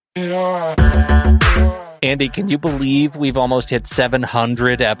Andy, can you believe we've almost hit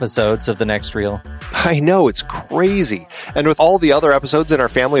 700 episodes of The Next Reel? I know, it's crazy. And with all the other episodes in our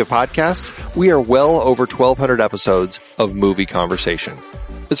family of podcasts, we are well over 1,200 episodes of movie conversation.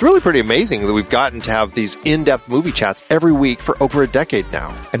 It's really pretty amazing that we've gotten to have these in-depth movie chats every week for over a decade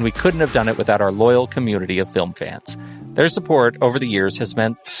now. And we couldn't have done it without our loyal community of film fans. Their support over the years has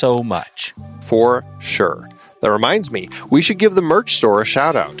meant so much. For sure. That reminds me, we should give the merch store a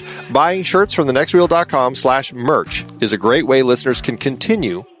shout out. Buying shirts from thenextreel.com/merch is a great way listeners can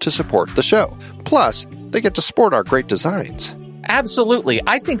continue to support the show. Plus, they get to sport our great designs. Absolutely.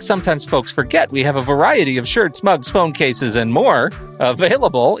 I think sometimes folks forget we have a variety of shirts, mugs, phone cases, and more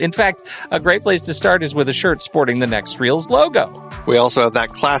available. In fact, a great place to start is with a shirt sporting the Next Reel's logo. We also have that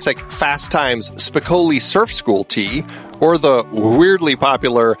classic Fast Times Spicoli Surf School tee, or the weirdly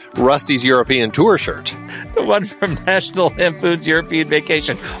popular Rusty's European Tour shirt. The one from National Lampoon's European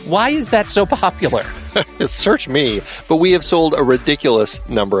Vacation. Why is that so popular? Search me, but we have sold a ridiculous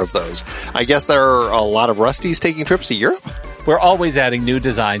number of those. I guess there are a lot of Rustys taking trips to Europe? We're always adding new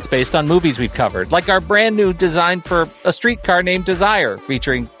designs based on movies we've covered, like our brand new design for a streetcar named Desire,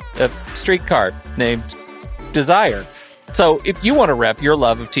 featuring a streetcar named Desire. So if you want to rep your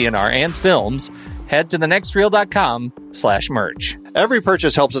love of TNR and films, head to thenextreel.com/merch. Every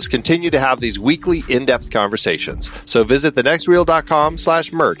purchase helps us continue to have these weekly in-depth conversations. So visit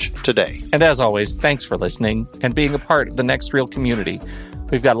thenextreel.com/merch today. And as always, thanks for listening and being a part of the Next Reel community.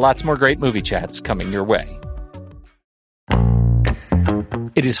 We've got lots more great movie chats coming your way.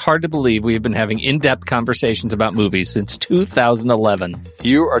 It is hard to believe we have been having in-depth conversations about movies since 2011.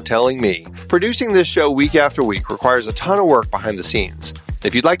 You are telling me. Producing this show week after week requires a ton of work behind the scenes.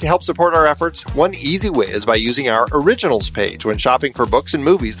 If you'd like to help support our efforts, one easy way is by using our originals page when shopping for books and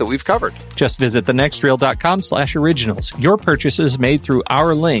movies that we've covered. Just visit thenextreel.com/originals. Your purchases made through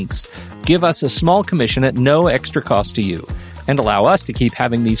our links give us a small commission at no extra cost to you and allow us to keep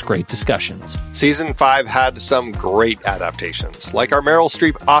having these great discussions. Season 5 had some great adaptations, like our Meryl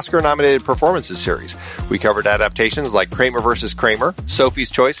Streep Oscar-nominated performances series. We covered adaptations like Kramer vs. Kramer,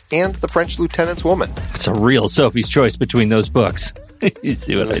 Sophie's Choice, and The French Lieutenant's Woman. It's a real Sophie's Choice between those books. You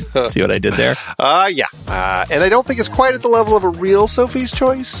see what I did there? Yeah. And I don't think it's quite at the level of a real Sophie's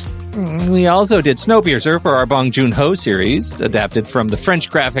Choice. We also did Snowpiercer for our Bong Joon-ho series, adapted from the French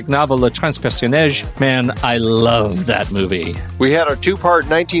graphic novel Le Transpersonnage. Man, I love that movie. We had our two-part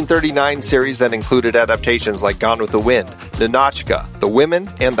 1939 series that included adaptations like Gone with the Wind, Ninotchka, The Women,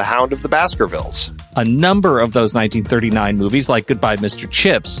 and The Hound of the Baskervilles. A number of those 1939 movies, like Goodbye, Mr.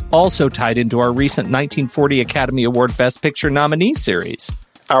 Chips, also tied into our recent 1940 Academy Award Best Picture nominee series.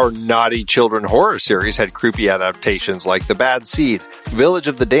 Our naughty children horror series had creepy adaptations like The Bad Seed, Village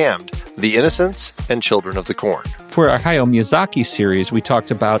of the Damned, The Innocents, and Children of the Corn. For our Hayao Miyazaki series, we talked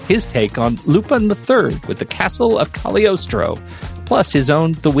about his take on Lupin III with The Castle of Cagliostro, plus his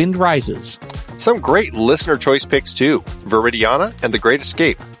own The Wind Rises. Some great listener choice picks too, Viridiana and The Great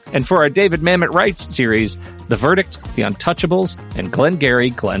Escape. And for our David Mamet Wright series, The Verdict, The Untouchables, and Glengarry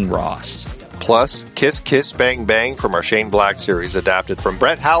Glen Ross. Plus, Kiss Kiss Bang Bang from our Shane Black series, adapted from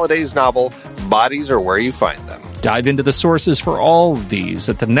Brett Halliday's novel, Bodies Are Where You Find Them. Dive into the sources for all of these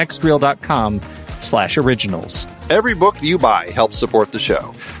at thenextreel.com/originals. Every book you buy helps support the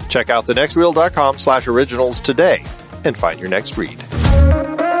show. Check out thenextreel.com/originals today and find your next read.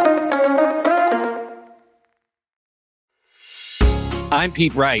 I'm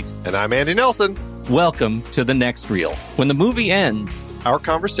Pete Wright. And I'm Andy Nelson. Welcome to The Next Reel. When the movie ends, our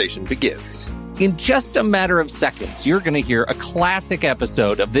conversation begins. In just a matter of seconds, you're going to hear a classic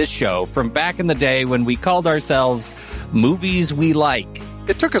episode of this show from back in the day when we called ourselves Movies We Like.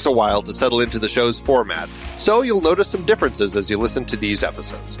 It took us a while to settle into the show's format, so you'll notice some differences as you listen to these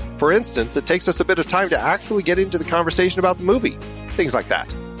episodes. For instance, it takes us a bit of time to actually get into the conversation about the movie. Things like that.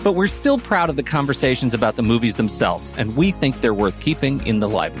 But we're still proud of the conversations about the movies themselves, and we think they're worth keeping in the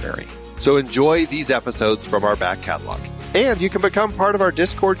library. So enjoy these episodes from our back catalog. And you can become part of our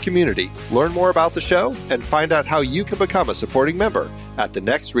Discord community, learn more about the show, and find out how you can become a supporting member at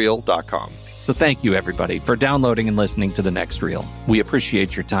thenextreel.com. So thank you, everybody, for downloading and listening to The Next Reel. We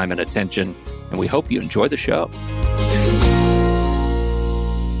appreciate your time and attention, and we hope you enjoy the show.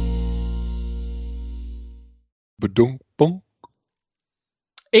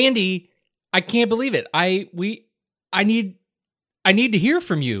 Andy, I can't believe it. I need to hear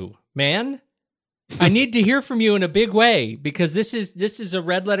from you, man. I need to hear from you in a big way, because this is a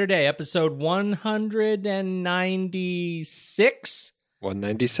Red Letter Day, episode 196.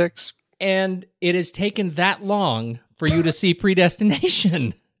 196. And it has taken that long for you to see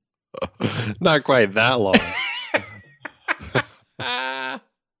Predestination. Not quite that long.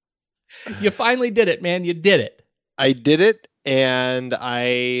 You finally did it, man. You did it. I did it, and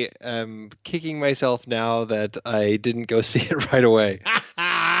I am kicking myself now that I didn't go see it right away.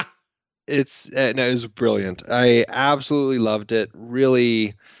 It was brilliant. I absolutely loved it.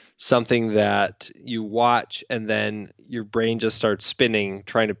 Really something that you watch and then your brain just starts spinning,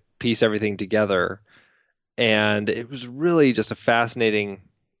 trying to piece everything together. And it was really just a fascinating,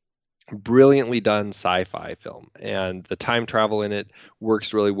 brilliantly done sci-fi film. And the time travel in it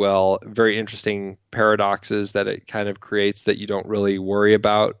works really well. Very interesting paradoxes that it kind of creates that you don't really worry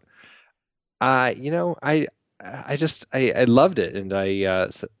about. I loved it,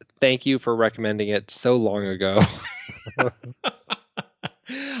 and thank you for recommending it so long ago.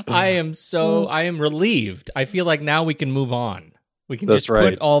 I am relieved. I feel like now we can move on. We can That's just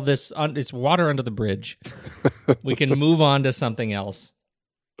right. put all this it's water under the bridge. We can move on to something else.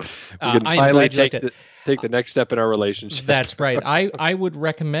 We can I'm finally glad you liked it. take the next step in our relationship. That's right. I would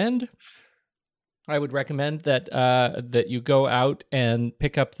recommend that you go out and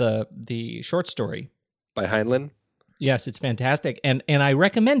pick up the short story By Heinlein? Yes, it's fantastic. And I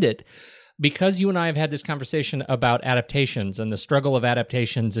recommend it because you and I have had this conversation about adaptations and the struggle of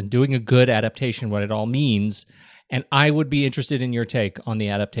adaptations and doing a good adaptation, what it all means. And I would be interested in your take on the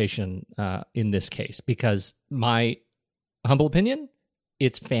adaptation in this case, because my humble opinion,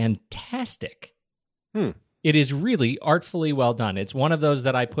 it's fantastic. It is really artfully well done. It's one of those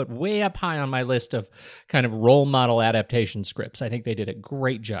that I put way up high on my list of kind of role model adaptation scripts. I think they did a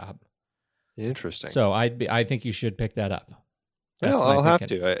great job. Interesting. So I think you should pick that up. Well, I'll have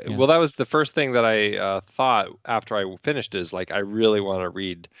to. Well, that was the first thing that I thought after I finished is like, I really want to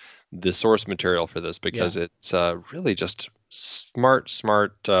read the source material for this because it's really just smart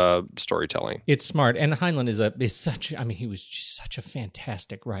storytelling. It's smart. And Heinlein is such, I mean, he was just such a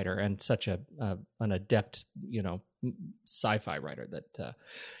fantastic writer and such an adept, sci-fi writer that,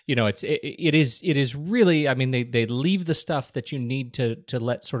 it is really, I mean, they leave the stuff that you need to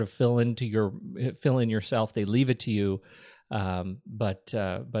let sort of fill in yourself. They leave it to you. But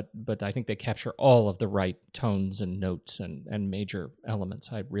I think they capture all of the right tones and notes and major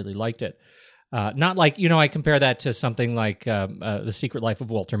elements. I really liked it. Not like, I compare that to something like The Secret Life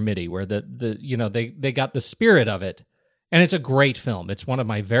of Walter Mitty, where they got the spirit of it, and it's a great film. It's one of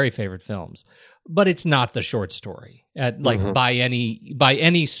my very favorite films, but it's not the short story by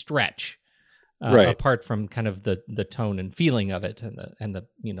any stretch. Right. Apart from kind of the tone and feeling of it and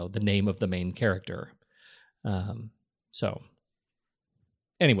the name of the main character. So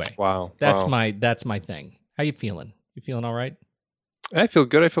anyway, that's my thing. How you feeling? You feeling all right? I feel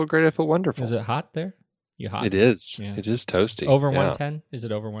good. I feel great. I feel wonderful. Is it hot there? You hot? It is. Yeah. It is toasty. Over 110? Is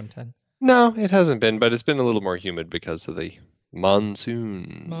it over 110? No, it hasn't been, but it's been a little more humid because of the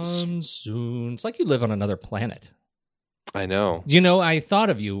monsoons. Monsoons. It's like you live on another planet. I know. I thought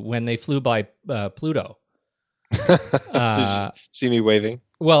of you when they flew by Pluto. Did you see me waving?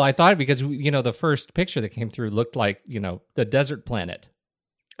 Well, I thought because, the first picture that came through looked like, the desert planet.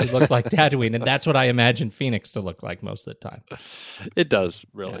 It looked like Tatooine, and that's what I imagine Phoenix to look like most of the time. It does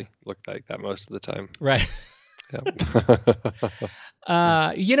really look like that most of the time. Right. Yeah.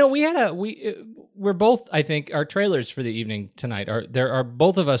 We're both, I think, our trailers for the evening tonight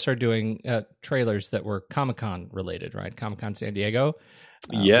both of us are doing trailers that were Comic-Con related, right? Comic-Con San Diego.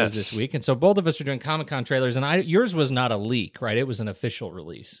 Yes. Was this week. And so both of us are doing Comic-Con trailers, and yours was not a leak, right? It was an official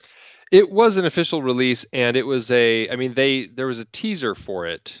release. It was an official release, and it was there was a teaser for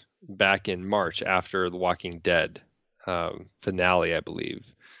it back in March after the Walking Dead finale, I believe.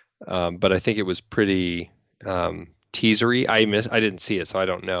 But I think it was pretty teasery. I didn't see it, so I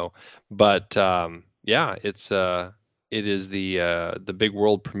don't know. But it is the big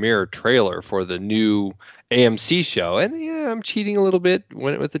world premiere trailer for the new AMC show, and I'm cheating a little bit.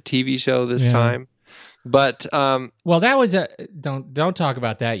 Went with the TV show this time, but well, that was don't talk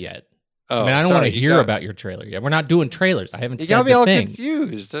about that yet. Oh, I don't want to hear about your trailer yet. We're not doing trailers. I haven't said the thing. You got me all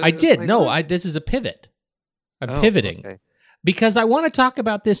confused. I did. This is a pivot. I'm pivoting because I want to talk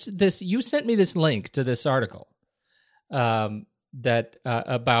about this. You sent me this link to this article that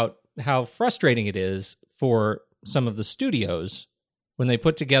about how frustrating it is for some of the studios when they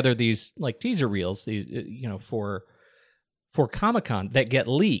put together these like teaser reels, these for Comic-Con that get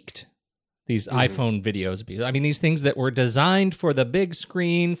leaked. These iPhone videos, I mean, these things that were designed for the big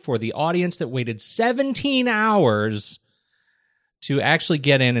screen, for the audience that waited 17 hours to actually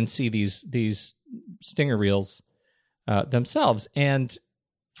get in and see these stinger reels themselves. And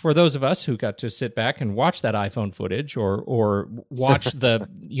for those of us who got to sit back and watch that iPhone footage or watch the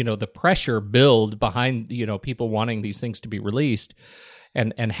the pressure build behind people wanting these things to be released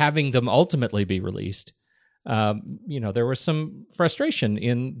and having them ultimately be released, there was some frustration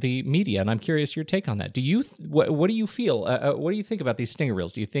in the media, and I'm curious your take on that. What do you feel? What do you think about these stinger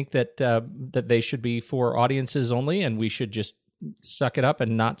reels? Do you think that that they should be for audiences only, and we should just suck it up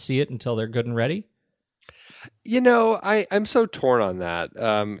and not see it until they're good and ready? I'm so torn on that.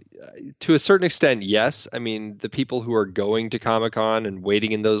 To a certain extent, yes. I mean, the people who are going to Comic-Con and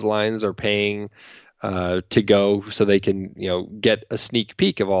waiting in those lines are paying to go so they can, get a sneak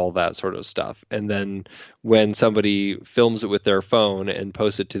peek of all that sort of stuff. And then when somebody films it with their phone and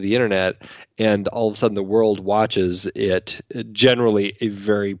posts it to the internet, and all of a sudden the world watches it, generally a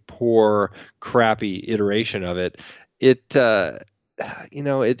very poor, crappy iteration of it, it's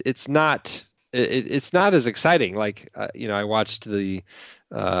not. It's not as exciting. Like, I watched the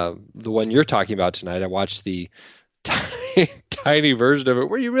one you're talking about tonight. I watched the tiny version of it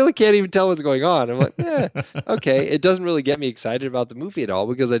where you really can't even tell what's going on. I'm like, okay. It doesn't really get me excited about the movie at all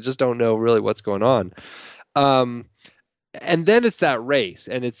because I just don't know really what's going on. And then it's that race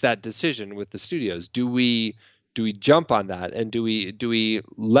and it's that decision with the studios. Do we jump on that, and do we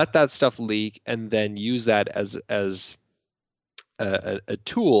let that stuff leak and then use that as a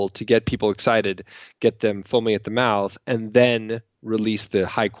tool to get people excited, get them foaming at the mouth, and then release the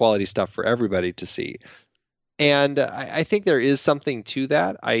high quality stuff for everybody to see? And I think there is something to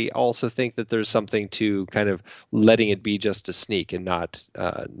that. I also think that there's something to kind of letting it be just a sneak and not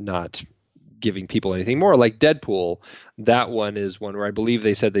giving people anything more. Like Deadpool, that one is one where I believe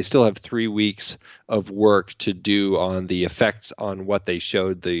they said they still have 3 weeks of work to do on the effects on what they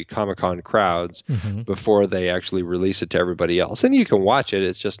showed the Comic-Con crowds before they actually release it to everybody else. And you can watch it.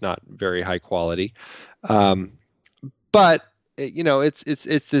 It's just not very high quality. But it's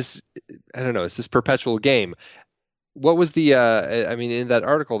this, I don't know, it's this perpetual game. What was the, in that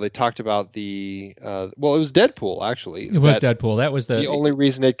article, they talked about it was Deadpool, actually. It was Deadpool. That was the only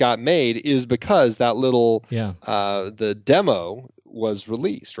reason it got made is because that little, the demo was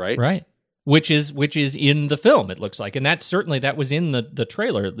released, right? Right. Which is in the film, it looks like. And that was in the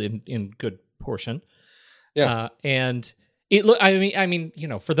trailer in good portion. Yeah. And it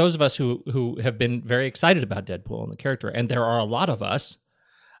for those of us who have been very excited about Deadpool and the character, and there are a lot of us,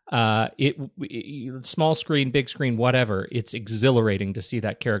 small screen, big screen, whatever, it's exhilarating to see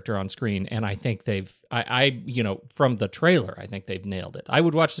that character on screen. And I think from the trailer, I think they've nailed it. I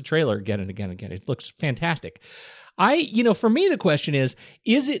would watch the trailer again and again and again. It looks fantastic. For me, the question is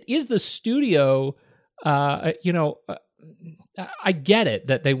the studio, I get it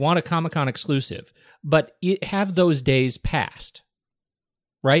that they want a Comic-Con exclusive, but have those days passed?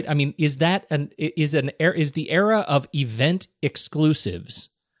 Right? I mean, is the era of event exclusives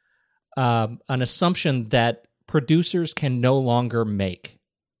an assumption that producers can no longer make?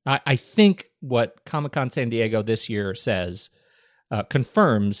 I think what Comic-Con San Diego this year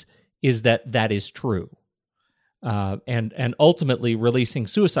confirms is that is true. And ultimately releasing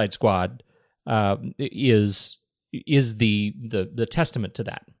Suicide Squad is the testament to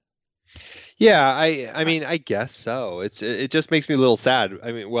that. Yeah, I guess so. It just makes me a little sad.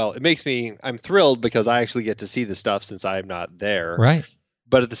 I'm thrilled because I actually get to see the stuff since I'm not there. Right.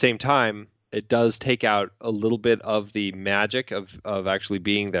 But at the same time, it does take out a little bit of the magic of actually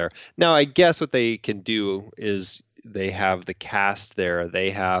being there. Now, I guess what they can do is they have the cast there,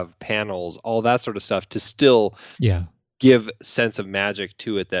 they have panels, all that sort of stuff to still give sense of magic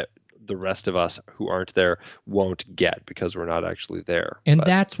to it that the rest of us who aren't there won't get because we're not actually there. And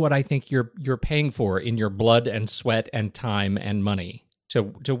that's what I think you're paying for in your blood and sweat and time and money.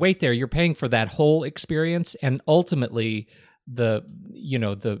 To wait there, you're paying for that whole experience, and ultimately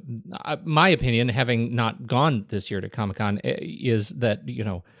my opinion, having not gone this year to Comic-Con, is that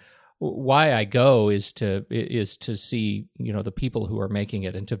why I go is to see the people who are making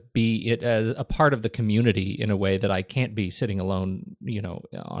it and to be it as a part of the community in a way that I can't be sitting alone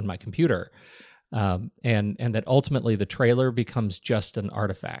on my computer, and that ultimately the trailer becomes just an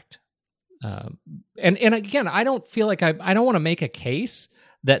artifact. And again, I don't feel like I don't want to make a case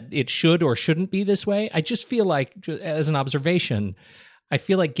that it should or shouldn't be this way. I just feel like, as an observation, I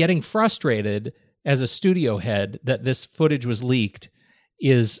feel like getting frustrated as a studio head that this footage was leaked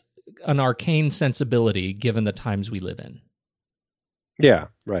is an arcane sensibility given the times we live in. Yeah,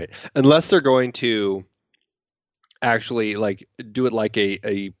 right. Unless they're going to actually do it like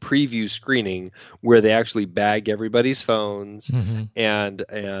a preview screening where they actually bag everybody's phones and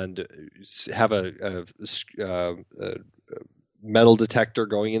have a metal detector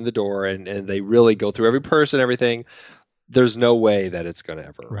going in the door and they really go through every person, everything. There's no way that it's going to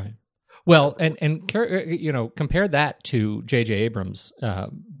ever. Right. Well, and compare that to J.J. Abrams,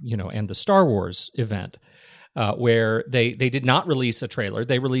 and the Star Wars event. where they did not release a trailer.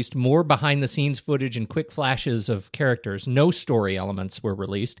 They released more behind-the-scenes footage and quick flashes of characters. No story elements were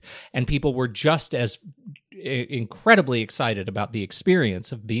released, and people were just as incredibly excited about the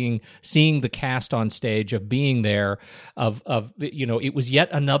experience of seeing the cast on stage, of being there, of it was yet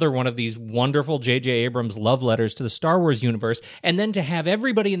another one of these wonderful J.J. Abrams love letters to the Star Wars universe, and then to have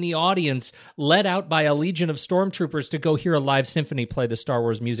everybody in the audience led out by a legion of stormtroopers to go hear a live symphony play the Star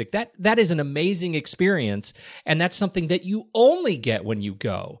Wars music. That is an amazing experience, and that's something that you only get when you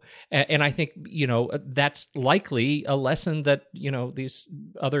go. And I think, that's likely a lesson that, these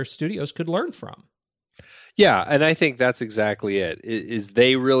other studios could learn from. Yeah, and I think that's exactly it. Is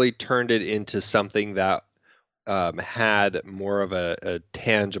they really turned it into something that had more of a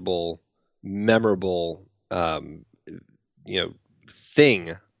tangible, memorable,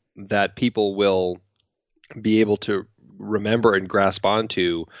 thing that people will be able to remember and grasp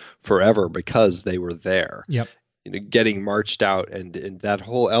onto forever because they were there. Yep. Getting marched out and that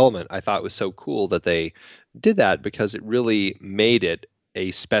whole element I thought was so cool that they did that, because it really made it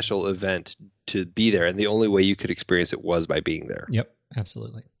a special event to be there, and the only way you could experience it was by being there. Yep,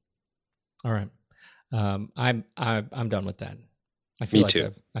 absolutely. All right, I'm done with that. I feel like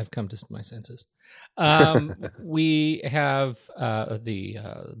too. I've come to my senses. We have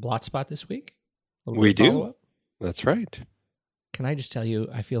the Blot Spot this week. We do. Follow-up. That's right. Can I just tell you,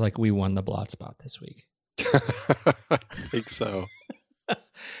 I feel like we won the Blot Spot this week. I think so.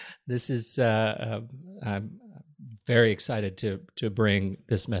 This is I'm very excited to bring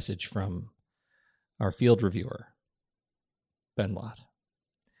this message from our field reviewer, Ben Lott,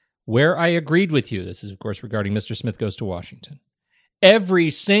 where I agreed with you. This is, of course, regarding Mr. Smith Goes to Washington. Every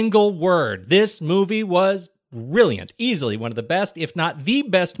single word. This movie was brilliant. Easily one of the best, if not the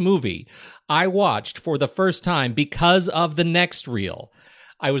best movie I watched for the first time because of the next reel.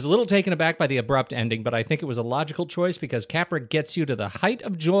 I was a little taken aback by the abrupt ending, but I think it was a logical choice because Capra gets you to the height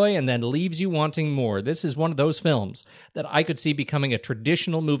of joy and then leaves you wanting more. This is one of those films that I could see becoming a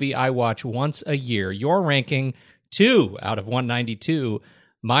traditional movie I watch once a year. Your ranking 2 out of 192.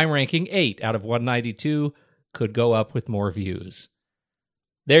 My ranking 8 out of 192 could go up with more views.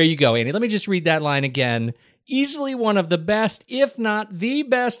 There you go, Andy. Let me just read that line again. Easily one of the best, if not the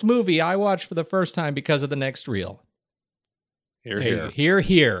best movie I watched for the first time because of the next reel.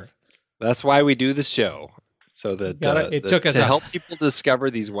 Here. That's why we do the show, so that it took us to help people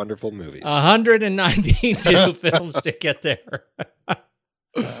discover these wonderful movies. 192 films to get there.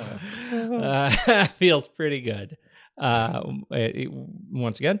 Feels pretty good.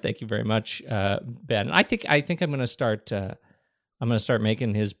 Once again, thank you very much, Ben. I think I'm going to start. I'm going to start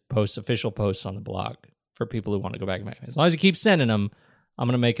making his official posts on the blog for people who want to go back and as long as he keeps sending them. I'm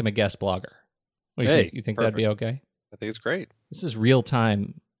going to make him a guest blogger. What do you think? You think that'd be okay? I think it's great. This is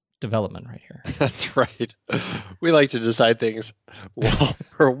real-time development right here. That's right. We like to decide things while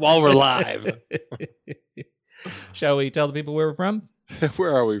we're live. Shall we tell the people where we're from?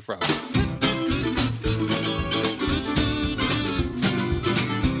 Where are we from?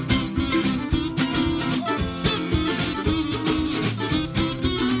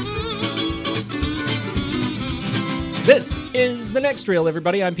 This is The Next Reel,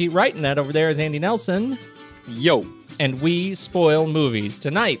 everybody. I'm Pete Wright, and that over there is Andy Nelson. Yo. And we spoil movies.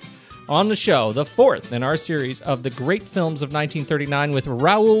 Tonight on the show, the fourth in our series of the great films of 1939 with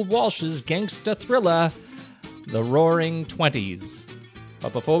Raoul Walsh's gangsta thriller, The Roaring Twenties.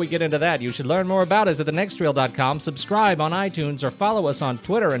 But before we get into that, you should learn more about us at thenextreel.com, subscribe on iTunes, or follow us on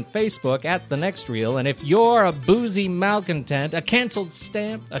Twitter and Facebook at The Next Reel. And if you're a boozy malcontent, a canceled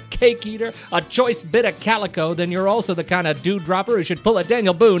stamp, a cake eater, a choice bit of calico, then you're also the kind of dude-dropper who should pull a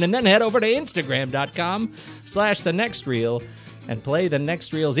Daniel Boone and then head over to Instagram.com/The Next Reel and play The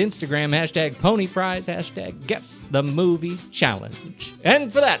Next Reel's Instagram #PonyPrize, #GuessTheMovieChallenge.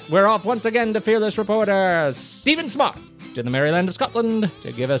 And for that, we're off once again to fearless reporter Stephen Smart to the Maryland of Scotland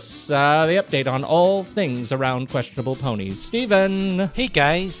to give us the update on all things around questionable ponies. Stephen! Hey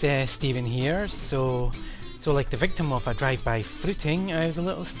guys, Stephen here. So like the victim of a drive-by fruiting, I was a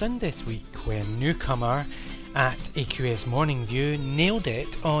little stunned this week when newcomer at AQS Morning View nailed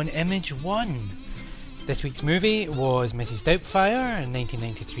it on Image 1. This week's movie was Mrs. Doubtfire, a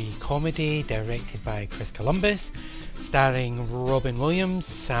 1993 comedy directed by Chris Columbus, starring Robin Williams,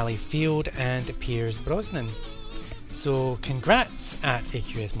 Sally Field and Pierce Brosnan. So congrats at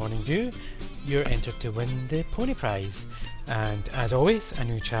AQS Morning View, you're entered to win the Pony Prize. And as always, a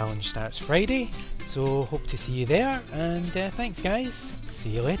new challenge starts Friday, so hope to see you there, and thanks guys,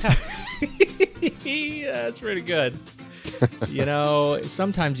 see you later. Yeah, that's pretty good. You know,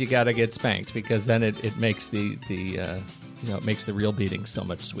 sometimes you gotta get spanked because then it makes the it makes the real beating so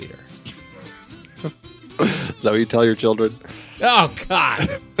much sweeter. Is that what you tell your children? Oh God!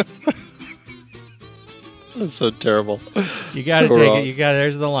 That's so terrible. You got to So take wrong. it. You got.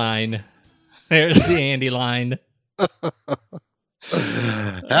 There's the line. There's the Andy line. How'd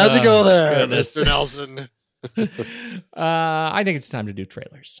you go there, goodness. Mr. Nelson? I think it's time to do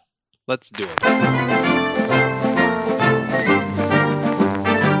trailers. Let's do it.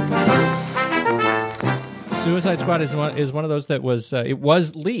 Suicide Squad is one of those that was it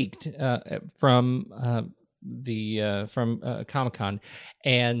was leaked from Comic-Con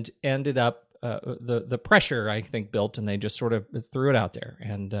and ended up the pressure, I think, built, and they just sort of threw it out there.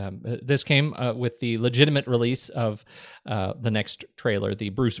 And this came with the legitimate release of the next trailer, the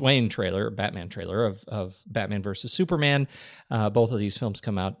Bruce Wayne trailer, Batman trailer of Batman versus Superman. Both of these films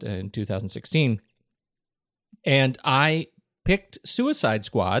come out in 2016. And I picked Suicide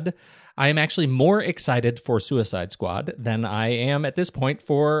Squad. I am actually more excited for Suicide Squad than I am at this point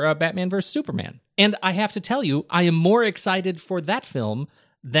for Batman vs. Superman. And I have to tell you, I am more excited for that film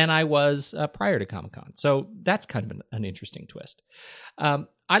than I was prior to Comic-Con. So that's kind of an interesting twist.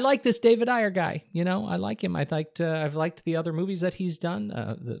 I like this David Ayer guy. You know, I like him. I've liked the other movies that he's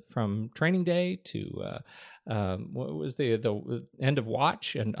done, from Training Day to what was the End of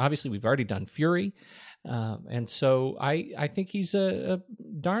Watch, and obviously we've already done Fury. And so I think he's a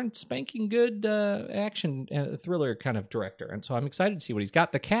darn spanking good action thriller kind of director. And so I'm excited to see what he's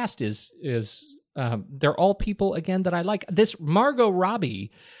got. The cast is they're all people, again, that I like. This Margot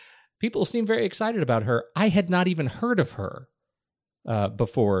Robbie, people seem very excited about her. I had not even heard of her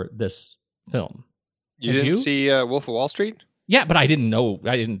before this film. You didn't see Wolf of Wall Street? Yeah, but I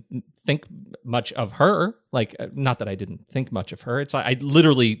didn't think much of her. Like, not that I didn't think much of her. It's I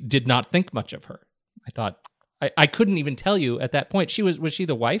literally did not think much of her. I thought I couldn't even tell you at that point. Was she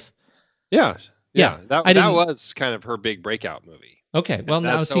the wife? Yeah. That didn't- was kind of her big breakout movie. Okay, well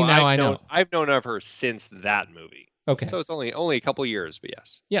now So I know. I've known of her since that movie. Okay, So it's only a couple years, but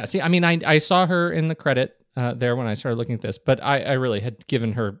yes. yeah. See, I mean, I saw her in the credit there when I started looking at this, but I really had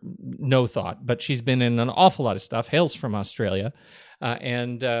given her no thought. But she's been in an awful lot of stuff. Hails from Australia,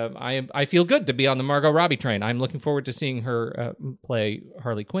 and I feel good to be on the Margot Robbie train. I'm looking forward to seeing her play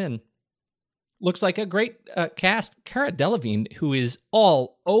Harley Quinn. Looks like a great cast. Cara Delevingne, who is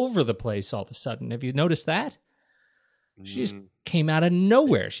all over the place all of a sudden. Have you noticed that? She just came out of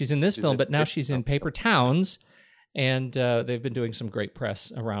nowhere. She's in this film, but now she's in Paper Towns, and they've been doing some great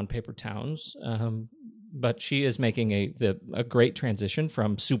press around Paper Towns. But she is making a great transition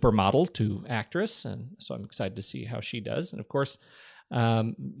from supermodel to actress, and so I'm excited to see how she does. And of course,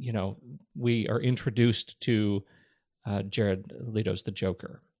 we are introduced to Jared Leto's the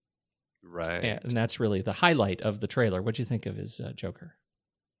Joker. Right. And that's really the highlight of the trailer. What'd you think of his Joker?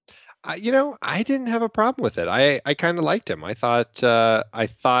 I didn't have a problem with it. I kind of liked him. I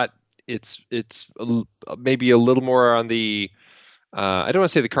thought it's maybe a little more on the I don't want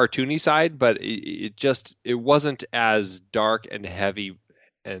to say the cartoony side, but it wasn't as dark and heavy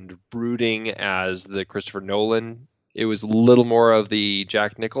and brooding as the Christopher Nolan. It was a little more of the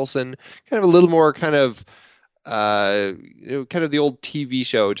Jack Nicholson, kind of a little more kind of kind of the old TV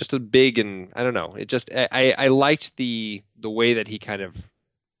show, just a big, and I don't know. It just I liked the way that he kind of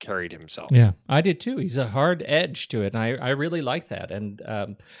carried himself. Yeah, I did too. He's a hard edge to it, and I really like that. And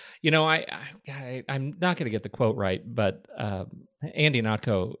I'm not going to get the quote right, but Andy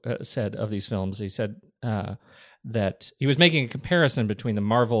Notko said of these films, he said that he was making a comparison between the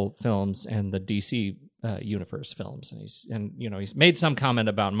Marvel films and the DC universe films, and he's made some comment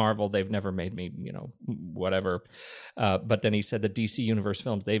about Marvel. They've never made me whatever, but then he said the DC universe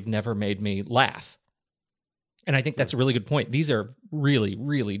films, they've never made me laugh. And I think that's a really good point. These are really,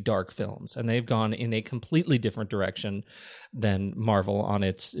 really dark films, and they've gone in a completely different direction than Marvel on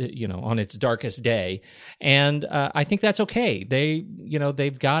its darkest day. And I think that's okay.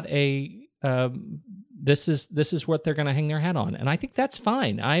 They've got this is what they're going to hang their hat on, and I think that's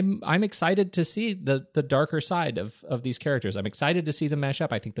fine. I'm excited to see the darker side of these characters. I'm excited to see them mesh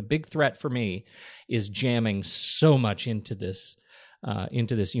up. I think the big threat for me is jamming so much into this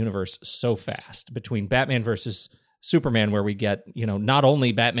universe so fast between Batman versus Superman, where we get not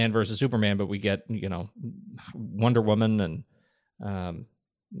only Batman versus Superman, but we get Wonder Woman and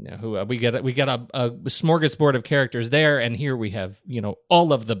we get a smorgasbord of characters there, and here we have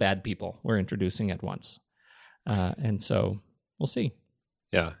all of the bad people we're introducing at once, and so we'll see.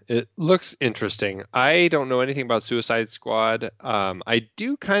 Yeah, it looks interesting. I don't know anything about Suicide Squad. I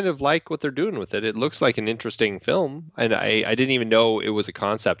do kind of like what they're doing with it. It looks like an interesting film, and I didn't even know it was a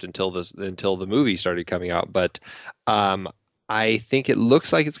concept until the movie started coming out. But I think it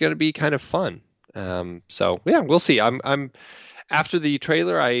looks like it's going to be kind of fun. So yeah, we'll see. I'm After the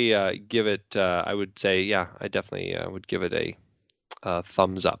trailer, I give it. I would say, yeah, I definitely would give it a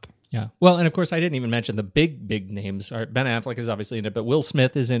thumbs up. Yeah. Well, and of course, I didn't even mention the big names. Ben Affleck is obviously in it, but Will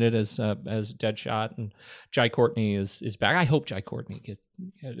Smith is in it as Deadshot, and Jai Courtney is back. I hope Jai Courtney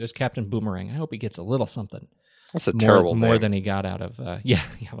as Captain Boomerang. I hope he gets a little something. That's a terrible more name. than he got out of.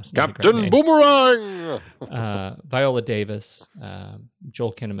 It was not a great Captain name. Boomerang. Viola Davis,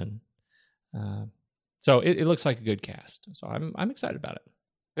 Joel Kinnaman. So it looks like a good cast. So I'm excited about it.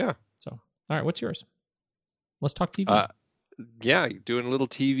 Yeah. So all right, what's yours? Let's talk TV. Yeah, doing a little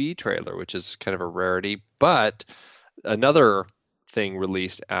TV trailer, which is kind of a rarity. But another thing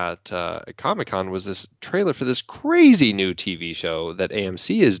released at Comic-Con was this trailer for this crazy new TV show that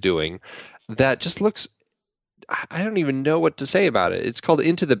AMC is doing that just looks... I don't even know what to say about it. It's called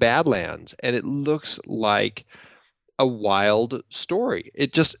Into the Badlands, and it looks like a wild story.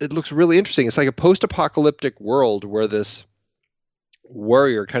 It looks really interesting. It's like a post-apocalyptic world where this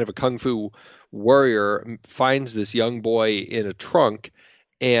warrior, kind of a kung fu warrior, finds this young boy in a trunk,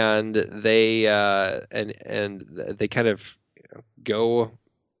 and they they kind of go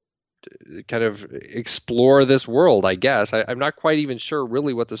kind of explore this world, I guess. I'm not quite even sure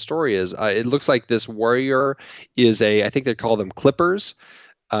really what the story is. It looks like this warrior is I think they call them clippers,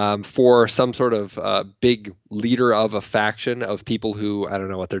 for some sort of big leader of a faction of people who, I don't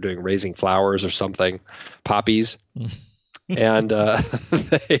know what they're doing, raising flowers or something, poppies. And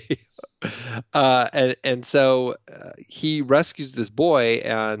so he rescues this boy,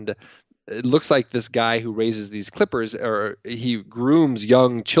 and it looks like this guy who raises these clippers, or he grooms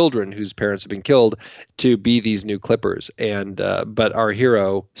young children whose parents have been killed to be these new clippers. And but our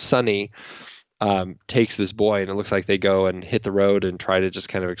hero Sonny takes this boy, and it looks like they go and hit the road and try to just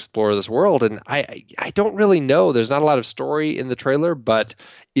kind of explore this world. And I don't really know. There's not a lot of story in the trailer, but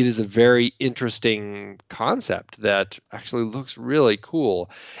it is a very interesting concept that actually looks really cool.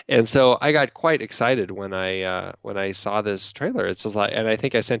 And so I got quite excited when I saw this trailer. It's just like, and I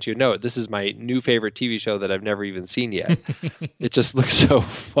think I sent you a note. This is my new favorite TV show that I've never even seen yet. It just looks so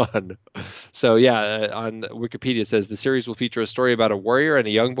fun. So yeah, on Wikipedia it says the series will feature a story about a warrior and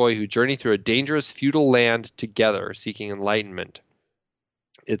a young boy who journey through a dangerous feudal land together, seeking enlightenment.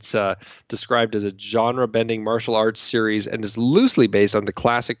 It's described as a genre-bending martial arts series and is loosely based on the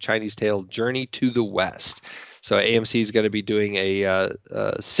classic Chinese tale Journey to the West. So AMC is going to be doing a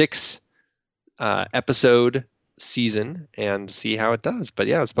 6 episode season and see how it does. But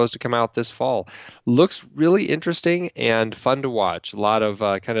yeah, it's supposed to come out this fall. Looks really interesting and fun to watch. A lot of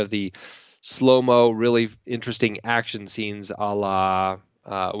kind of the slow-mo, really interesting action scenes a la...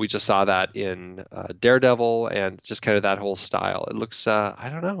 we just saw that in Daredevil, and just kind of that whole style. It looks, I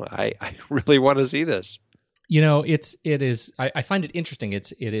don't know. I really want to see this. You know, it is. I find it interesting.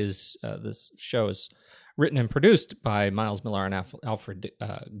 This show is written and produced by Miles Millar and Alfred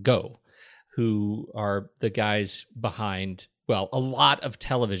Goh, who are the guys behind, well, a lot of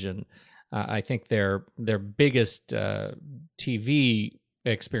television. I think their biggest TV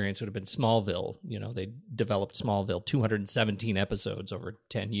experience would have been Smallville. You know, they developed Smallville, 217 episodes over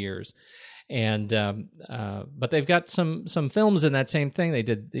 10 years. And but they've got some films in that same thing. They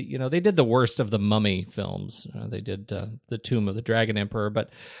did the worst of the Mummy films. They did the Tomb of the Dragon Emperor,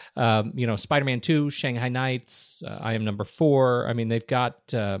 but Spider-Man 2, Shanghai Nights, I Am Number 4. I mean, they've got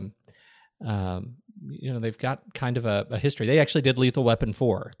they've got kind of a history. They actually did Lethal Weapon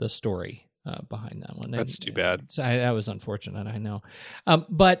 4, the story behind that one. That's too bad. That was unfortunate, I know.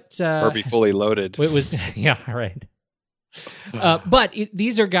 But Herbie Fully Loaded. It was, yeah, right. But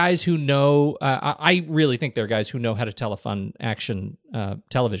these are guys who know. I really think they're guys who know how to tell a fun action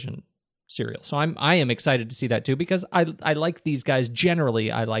television serial. So I am excited to see that too, because I like these guys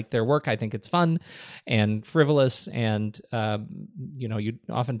generally. I like their work. I think it's fun and frivolous, and you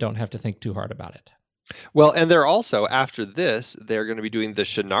often don't have to think too hard about it. Well, and they're also, after this, they're going to be doing the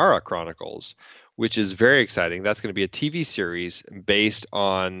Shannara Chronicles, which is very exciting. That's going to be a TV series based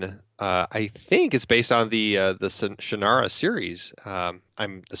on, I think it's based on the Shannara series.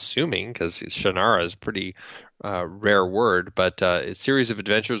 I'm assuming, because Shannara is a pretty rare word, but a series of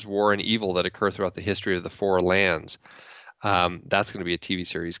adventures, war, and evil that occur throughout the history of the Four Lands. That's going to be a TV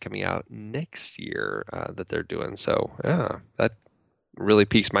series coming out next year that they're doing. So, yeah, that really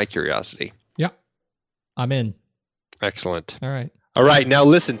piques my curiosity. Yeah. I'm in. Excellent. All right. All right, now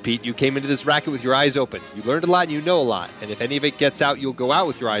listen, Pete. You came into this racket with your eyes open. You learned a lot and you know a lot. And if any of it gets out, you'll go out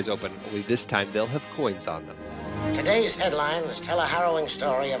with your eyes open. Only this time they'll have coins on them. Today's headlines tell a harrowing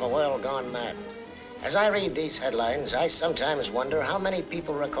story of a world gone mad. As I read these headlines, I sometimes wonder how many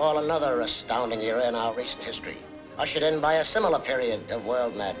people recall another astounding era in our recent history, ushered in by a similar period of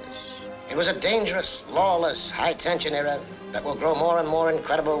world madness. It was a dangerous, lawless, high-tension era that will grow more and more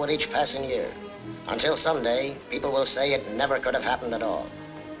incredible with each passing year, until someday people will say it never could have happened at all.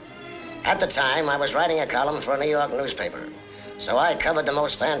 At the time, I was writing a column for a New York newspaper, so I covered the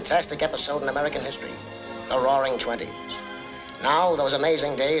most fantastic episode in American history, the Roaring Twenties. Now, those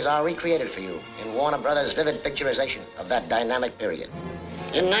amazing days are recreated for you in Warner Brothers' vivid picturization of that dynamic period.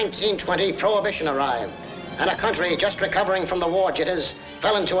 In 1920, Prohibition arrived, and a country just recovering from the war jitters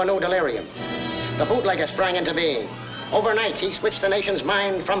fell into a new delirium. The bootlegger sprang into being. Overnight, he switched the nation's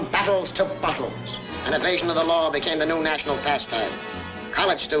mind from battles to bottles. An evasion of the law became the new national pastime.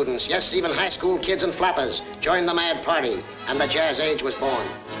 College students, yes, even high school kids and flappers, joined the mad party, and the jazz age was born.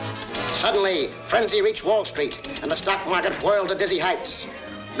 Suddenly, frenzy reached Wall Street, and the stock market whirled to dizzy heights.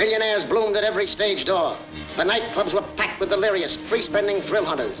 Millionaires bloomed at every stage door. The nightclubs were packed with delirious, free-spending thrill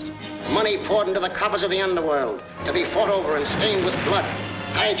hunters. Money poured into the coffers of the underworld, to be fought over and stained with blood.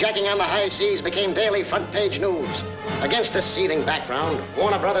 Hijacking on the high seas became daily front-page news. Against this seething background,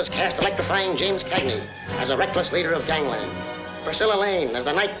 Warner Brothers cast electrifying James Cagney as a reckless leader of gangland. Priscilla Lane as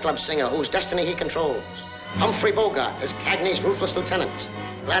the nightclub singer whose destiny he controls. Humphrey Bogart as Cagney's ruthless lieutenant.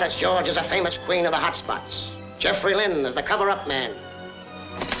 Gladys George as a famous queen of the hot spots. Jeffrey Lynn as the cover-up man.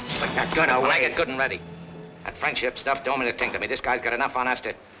 Put that gun away. When I get good and ready. That friendship stuff don't mean a thing to me. This guy's got enough on us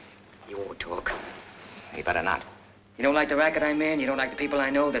to... You won't talk. He better not. You don't like the racket I'm in, you don't like the people I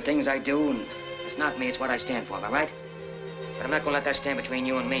know, the things I do, and it's not me, it's what I stand for, am I right? But I'm not gonna let that stand between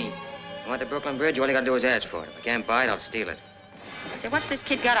you and me. You want the Brooklyn Bridge, all you gotta do is ask for it. If I can't buy it, I'll steal it. I say, what's this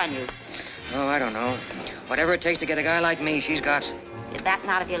kid got on you? Oh, I don't know. Whatever it takes to get a guy like me, she's got. You're batting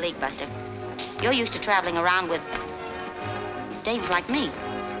out of your league, Buster. You're used to traveling around with dames like me.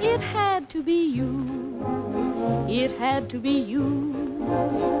 It had to be you. It had to be you.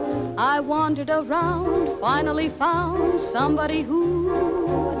 I wandered around, finally found somebody who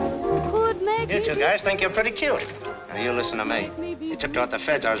could make You me... two guys think you're pretty cute. Now, you listen to me. You tipped off the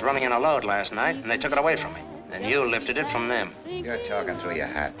feds I was running in a load last night, and they took it away from me. And you lifted it from them. You're talking through your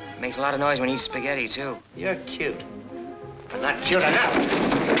hat. Makes a lot of noise when you eat spaghetti, too. You're cute. But not cute enough.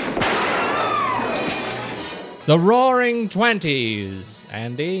 The Roaring Twenties,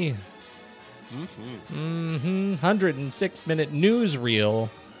 Andy. 106-minute newsreel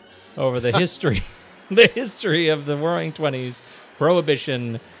over the history, the history of the Roaring Twenties,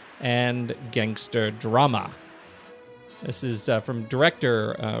 Prohibition, and gangster drama. This is from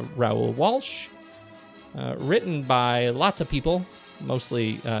director Raoul Walsh, written by lots of people,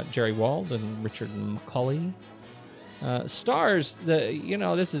 mostly Jerry Wald and Richard McCauley. Stars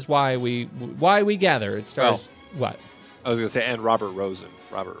this is why we gather. It stars what? I was going to say, and Robert Rosen.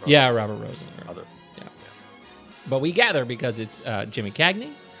 Yeah, Robert Rosen. Other. Yeah. But we gather because it's Jimmy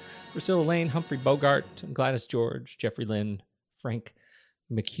Cagney, Priscilla Lane, Humphrey Bogart, Gladys George, Jeffrey Lynn, Frank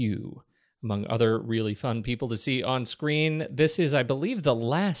McHugh, among other really fun people to see on screen. This is, I believe, the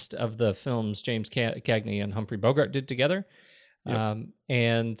last of the films James Cagney and Humphrey Bogart did together. Yep.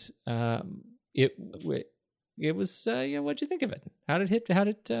 It was, what'd you think of it? How did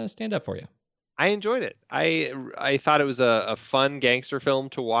it stand up for you? I enjoyed it. I thought it was a fun gangster film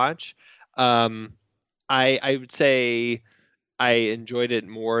to watch. I would say I enjoyed it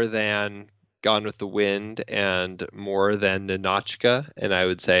more than Gone with the Wind and more than Ninotchka, and I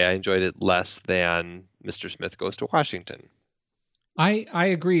would say I enjoyed it less than Mr. Smith Goes to Washington. I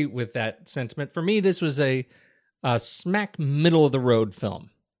agree with that sentiment. For me, this was a smack middle of the road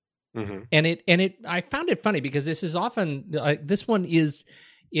film. Mm-hmm. And I found it funny because this is often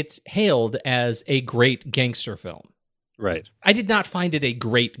it's hailed as a great gangster film. Right. I did not find it a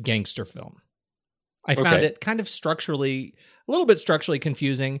great gangster film. I found it kind of a little bit structurally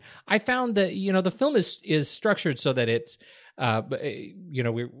confusing. I found that, the film is structured so that it's,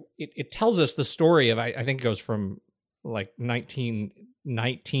 it tells us the story of, I think it goes from like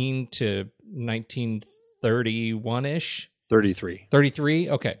 1919 to 1931-ish. 33.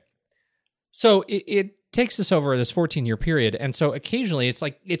 Okay. So it takes us over this 14-year period, and so occasionally it's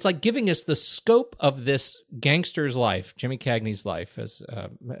like giving us the scope of this gangster's life, Jimmy Cagney's life as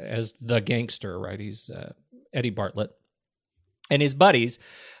the gangster, right? He's Eddie Bartlett, and his buddies,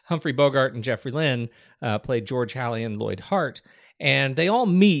 Humphrey Bogart and Jeffrey Lynn, played George Halley and Lloyd Hart, and they all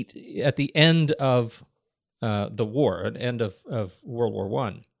meet at the end of the war, at the end of World War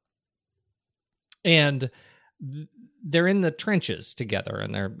I, and they're in the trenches together,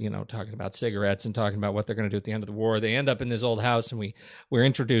 and they're, talking about cigarettes and talking about what they're going to do at the end of the war. They end up in this old house, and we're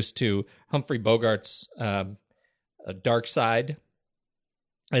introduced to Humphrey Bogart's dark side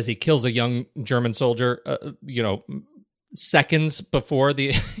as he kills a young German soldier, seconds before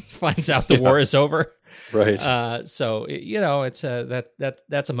he finds out the war is over. Right. So it's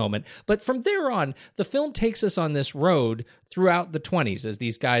that's a moment. But from there on, the film takes us on this road throughout the 20s as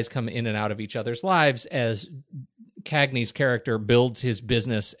these guys come in and out of each other's lives, as Cagney's character builds his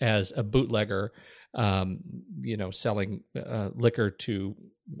business as a bootlegger, selling liquor to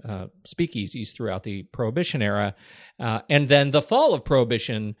speakeasies throughout the Prohibition era, and then the fall of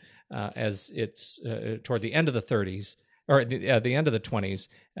Prohibition as it's toward the end of the 30s, or the end of the 20s,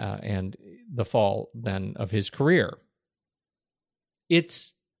 and the fall then of his career.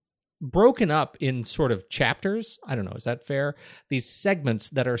 It's broken up in sort of chapters. I don't know, is that fair? These segments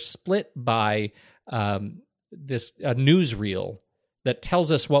that are split by this newsreel that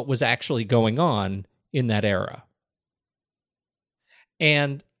tells us what was actually going on in that era.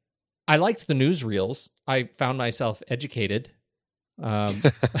 And I liked the newsreels. I found myself educated.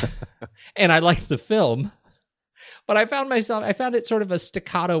 And I liked the film. But I found it sort of a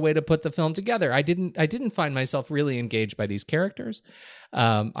staccato way to put the film together. I didn't find myself really engaged by these characters.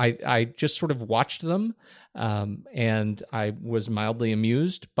 I just sort of watched them, and I was mildly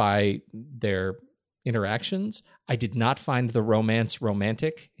amused by their interactions. I did not find the romance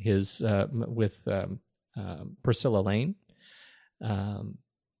romantic, with Priscilla Lane.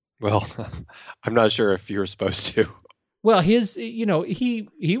 Well, I'm not sure if you were supposed to. Well, he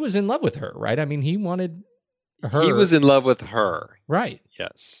was in love with her, right? I mean, he wanted her. He was in love with her. Right.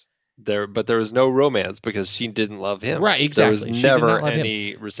 Yes. But there was no romance because she didn't love him. Right, exactly. There was She did never not love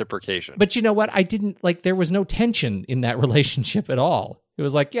any reciprocation. But you know what? I didn't there was no tension in that relationship at all. It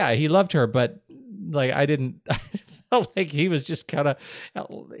was like, yeah, he loved her, but I felt like he was just kind of,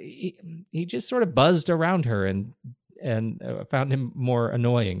 he just sort of buzzed around her and found him more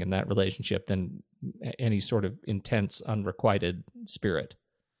annoying in that relationship than any sort of intense, unrequited spirit.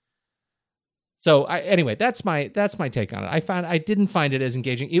 So anyway, that's my take on it. I didn't find it as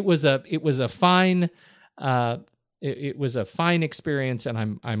engaging. It was a fine experience,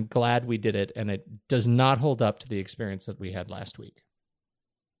 and I'm glad we did it. And it does not hold up to the experience that we had last week.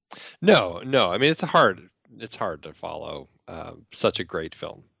 No. I mean, it's hard to follow such a great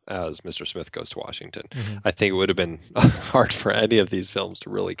film as Mr. Smith Goes to Washington. Mm-hmm. I think it would have been hard for any of these films to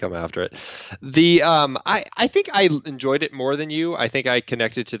really come after it. I think I enjoyed it more than you. I think I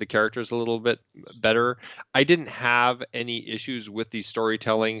connected to the characters a little bit better. I didn't have any issues with the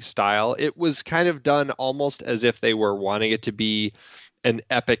storytelling style. It was kind of done almost as if they were wanting it to be an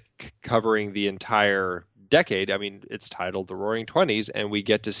epic covering the entire decade. I mean, it's titled The Roaring Twenties, and we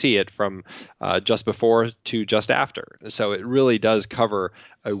get to see it from just before to just after. So it really does cover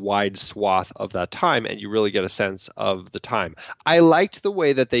a wide swath of that time, and you really get a sense of the time. I liked the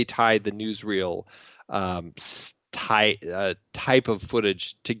way that they tied the newsreel type of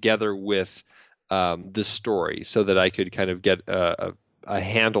footage together with the story, so that I could kind of get a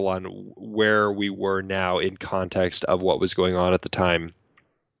handle on where we were now in context of what was going on at the time.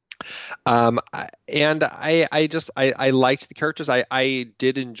 And I liked the characters. I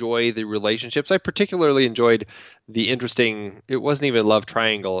did enjoy the relationships. I particularly enjoyed the interesting, it wasn't even a love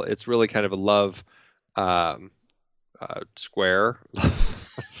triangle. It's really kind of a love square. I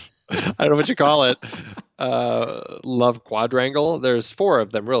don't know what you call it. Love quadrangle. There's four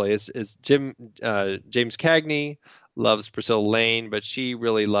of them, really. It's James Cagney loves Priscilla Lane, but she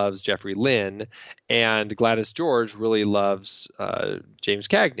really loves Jeffrey Lynn, and Gladys George really loves James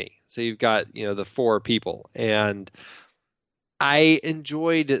Cagney. So you've got the four people, and I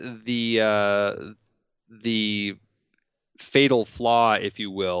enjoyed the fatal flaw, if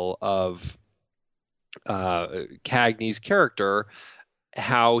you will, of Cagney's character,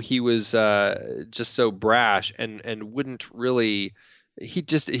 how he was just so brash and wouldn't really. He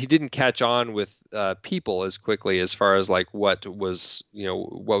didn't catch on with people as quickly as far as like what was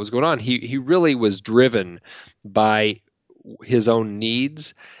going on. He really was driven by his own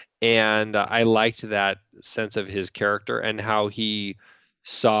needs, and I liked that sense of his character and how he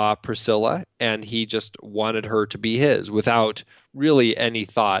saw Priscilla, and he just wanted her to be his without really any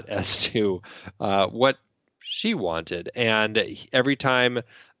thought as to what she wanted. And every time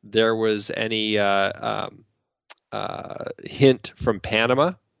there was any hint from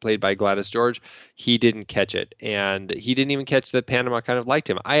Panama, played by Gladys George, he didn't catch it, and he didn't even catch that Panama kind of liked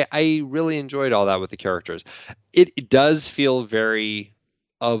him. I really enjoyed all that with the characters. It does feel very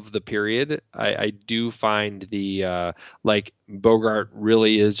of the period. I do find the Bogart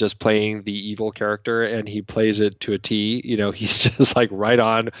really is just playing the evil character, and he plays it to a T. He's just like right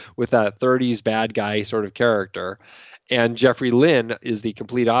on with that 30s bad guy sort of character. And Jeffrey Lynn is the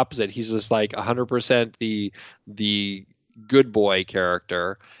complete opposite. He's just like 100% the good boy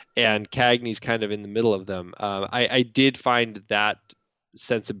character, and Cagney's kind of in the middle of them. I did find that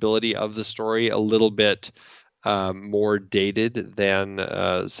sensibility of the story a little bit more dated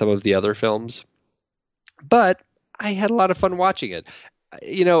than some of the other films. But I had a lot of fun watching it.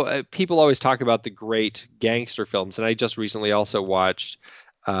 People always talk about the great gangster films, and I just recently also watched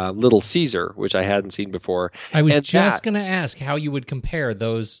Little Caesar, which I hadn't seen before. I was just going to ask how you would compare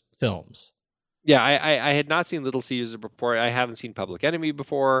those films. Yeah, I had not seen Little Caesar before. I haven't seen Public Enemy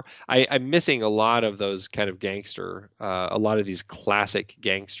before. I'm missing a lot of those kind of gangster, a lot of these classic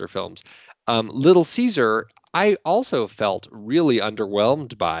gangster films. Little Caesar, I also felt really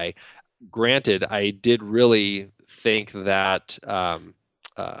underwhelmed by. Granted, I did really think that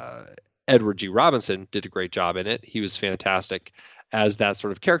Edward G. Robinson did a great job in it. He was fantastic as that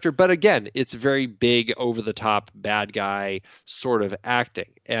sort of character. But again, it's very big, over-the-top, bad guy sort of acting.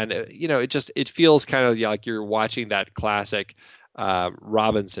 And, it feels kind of like you're watching that classic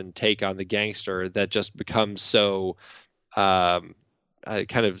Robinson take on the gangster that just becomes so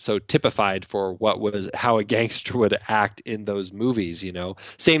kind of so typified for how a gangster would act in those movies.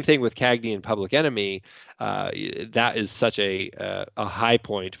 Same thing with Cagney and Public Enemy. That is such a high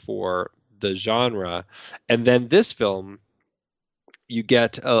point for the genre. And then this film, you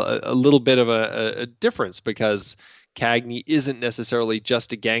get a little bit of a difference because Cagney isn't necessarily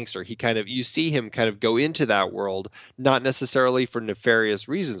just a gangster. You see him kind of go into that world, not necessarily for nefarious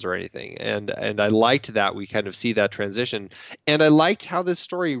reasons or anything. And I liked that we kind of see that transition. And I liked how this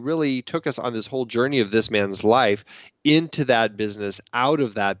story really took us on this whole journey of this man's life into that business, out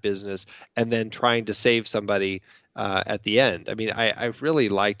of that business, and then trying to save somebody at the end. I mean, I really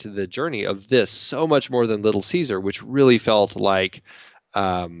liked the journey of this so much more than Little Caesar, which really felt like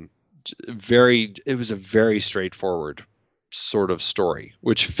it was a very straightforward sort of story,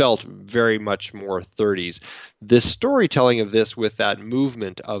 which felt very much more 30s. The storytelling of this with that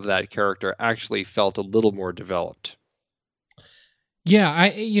movement of that character actually felt a little more developed. Yeah,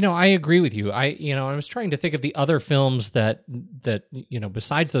 I agree with you. I was trying to think of the other films that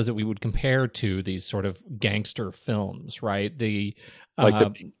besides those that we would compare to these sort of gangster films, right? The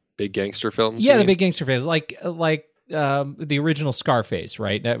big gangster films. Yeah, the big gangster films, like the original Scarface,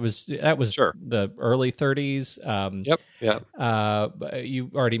 right? That was sure. The early 30s. Yep. Yeah. You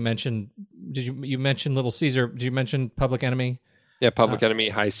already mentioned. You mention Little Caesar? Did you mention Public Enemy? Yeah, Public Enemy,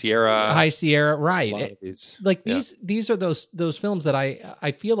 High Sierra. High Sierra, right? A lot of these. These are those films that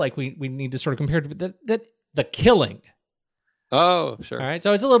I feel like we need to sort of compare to that The Killing. Oh, sure. All right,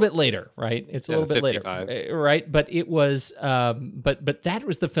 so it's a little bit later, right? It's a little bit 55. later, right? But it was, but that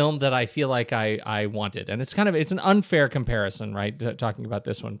was the film that I feel like I wanted, and it's an unfair comparison, right? Talking about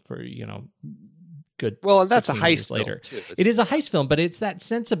this one for good. Well, and that's a 16 heist years film later. too. It is a heist film, but it's that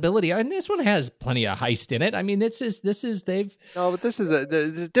sensibility, and this one has plenty of heist in it. I mean, this is they've. No, but this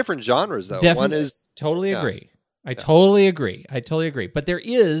is different genres though. Definitely, One is totally agree. I totally agree. But there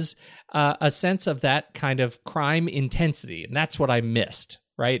is a sense of that kind of crime intensity, and that's what I missed.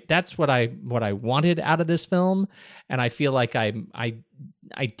 Right? That's what I wanted out of this film, and I feel like I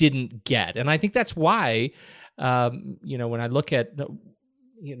didn't get, and I think that's why, when I look at.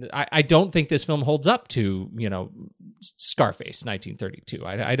 I don't think this film holds up to, Scarface 1932.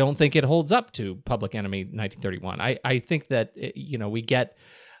 I don't think it holds up to Public Enemy 1931. I think that, we get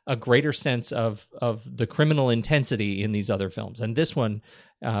a greater sense of the criminal intensity in these other films. And this one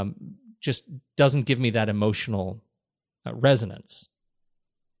just doesn't give me that emotional resonance.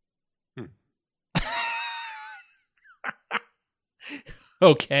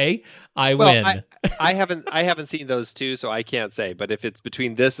 Okay, I win. I haven't seen those two, so I can't say. But if it's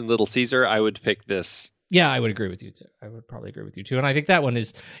between this and Little Caesar, I would pick this. Yeah, I would agree with you too. I would probably agree with you too. And I think that one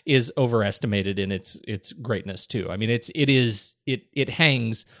is overestimated in its greatness too. I mean, it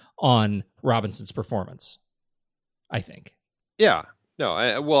hangs on Robinson's performance, I think. Yeah. No.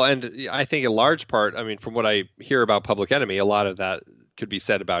 And I think in large part, I mean, from what I hear about Public Enemy, a lot of that could be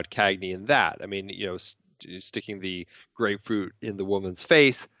said about Cagney and that. I mean, sticking the grapefruit in the woman's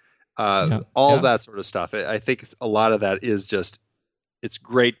face, that sort of stuff. I think a lot of that is just, it's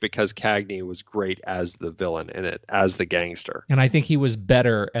great because Cagney was great as the villain in it, as the gangster. And I think he was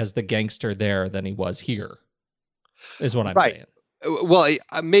better as the gangster there than he was here, is what I'm saying. Well,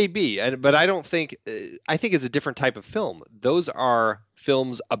 maybe, but I don't think, I think it's a different type of film. Those are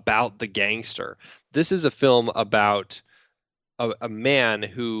films about the gangster. This is a film about a man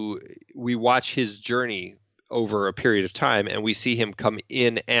who we watch his journey over a period of time, and we see him come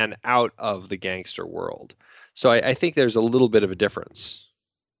in and out of the gangster world. So I think there's a little bit of a difference.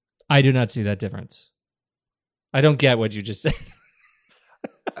 I do not see that difference. I don't get what you just said.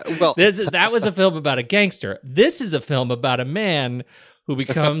 Well, that was a film about a gangster. This is a film about a man who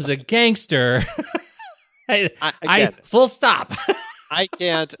becomes a gangster. I full stop. I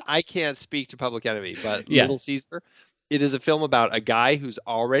can't speak to Public Enemy, but Yes. Little Caesar, it is a film about a guy who's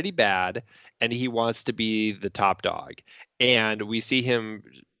already bad and he wants to be the top dog. And we see him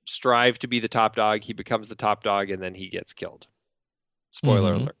strive to be the top dog, he becomes the top dog, and then he gets killed.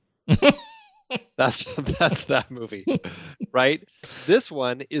 Spoiler alert. That's that movie. Right? This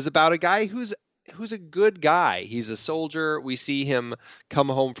one is about a guy who's a good guy. He's a soldier. We see him come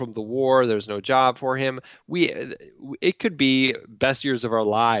home from the war. There's no job for him. It could be best years of our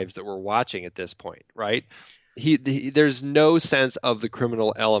lives that we're watching at this point, right? There's no sense of the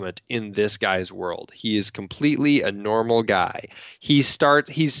criminal element in this guy's world. He is completely a normal guy. He's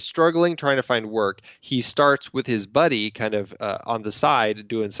struggling trying to find work. He starts with his buddy kind of on the side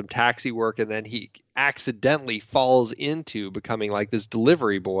doing some taxi work, and then he accidentally falls into becoming like this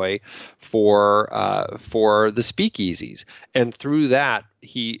delivery boy for the speakeasies. And through that,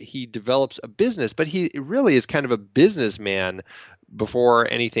 he develops a business, but he really is kind of a businessman before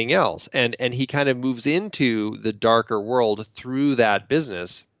anything else. And he kind of moves into the darker world through that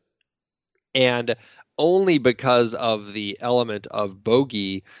business. And only because of the element of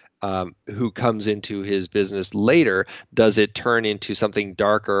Bogey, who comes into his business later, does it turn into something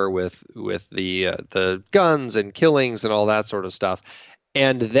darker with the guns and killings and all that sort of stuff.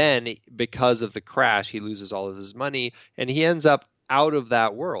 And then because of the crash, he loses all of his money and he ends up out of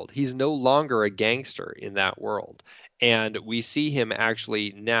that world. He's no longer a gangster in that world. And we see him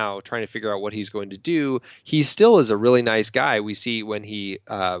actually now trying to figure out what he's going to do. He still is a really nice guy. We see when he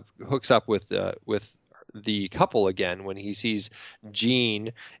hooks up with the couple again, when he sees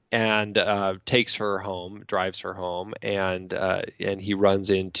Jean and takes her home, drives her home, and he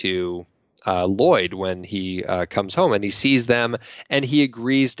runs into Lloyd when he comes home, and he sees them, and he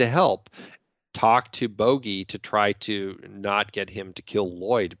agrees to help talk to Bogey to try to not get him to kill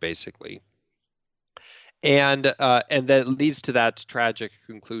Lloyd, basically. And that leads to that tragic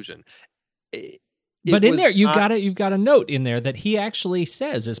conclusion. But in there, you've got a note in there that he actually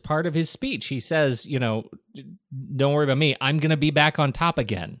says as part of his speech. He says, don't worry about me. I'm going to be back on top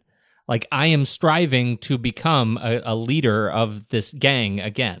again. Like, I am striving to become a leader of this gang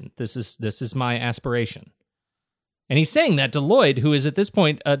again. This is my aspiration. And he's saying that to Lloyd, who is at this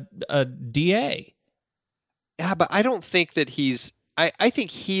point a DA. Yeah, but I don't think that he's. I think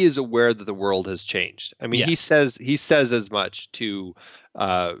he is aware that the world has changed. I mean, yes. he says as much to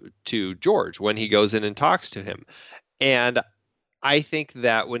George when he goes in and talks to him, and I think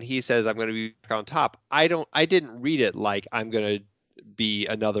that when he says I'm going to be back on top, I didn't read it like I'm going to be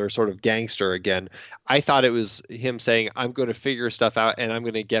another sort of gangster again. I thought it was him saying I'm going to figure stuff out and I'm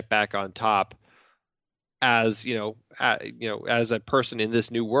going to get back on top as as a person in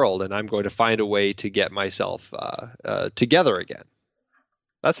this new world, and I'm going to find a way to get myself together again.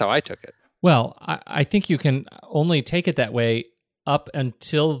 That's how I took it. Well, I think you can only take it that way up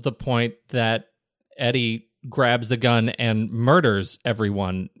until the point that Eddie grabs the gun and murders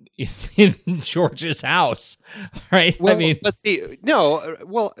everyone in George's house, right? Well, I mean, let's see. No,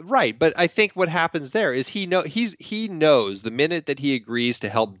 well, right, but I think what happens there is he knows the minute that he agrees to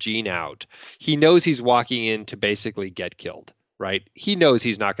help Jean out, he knows he's walking in to basically get killed. Right? He knows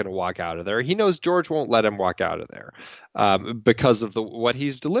he's not going to walk out of there. He knows George won't let him walk out of there because of what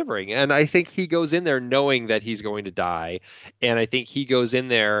he's delivering. And I think he goes in there knowing that he's going to die. And I think he goes in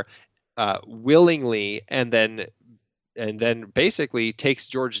there willingly and then basically takes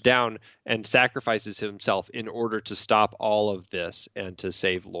George down and sacrifices himself in order to stop all of this and to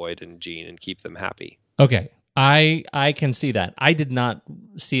save Lloyd and Jean and keep them happy. Okay. I can see that. I did not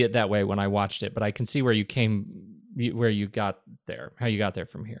see it that way when I watched it, but I can see where you got there, how you got there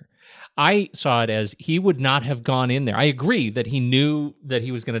from here. I saw it as he would not have gone in there. I agree that he knew that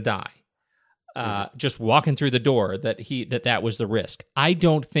he was going to die. Just walking through the door, that was the risk. I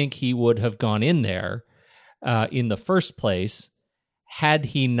don't think he would have gone in there in the first place had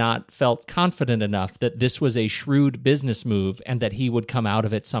he not felt confident enough that this was a shrewd business move and that he would come out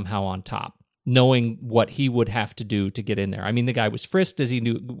of it somehow on top, knowing what he would have to do to get in there. I mean, the guy was frisked as he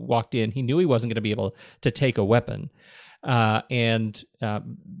walked in. He knew he wasn't going to be able to take a weapon, and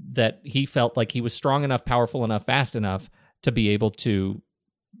that he felt like he was strong enough, powerful enough, fast enough to be able to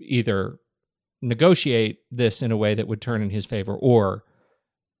either negotiate this in a way that would turn in his favor or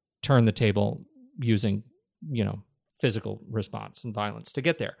turn the table using, physical response and violence to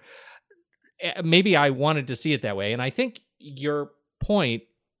get there. Maybe I wanted to see it that way, and I think your point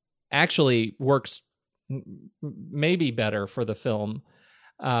actually works maybe better for the film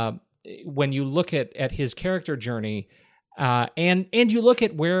when you look at his character journey and you look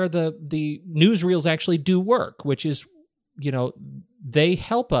at where the newsreels actually do work, which is, they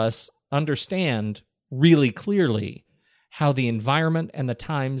help us understand really clearly how the environment and the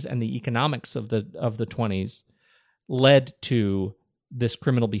times and the economics of the 20s led to this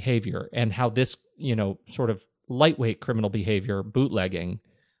criminal behavior, and how this, sort of lightweight criminal behavior, bootlegging,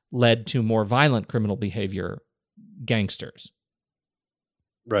 led to more violent criminal behavior, gangsters.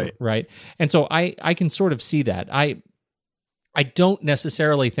 Right. And so I can sort of see that. I don't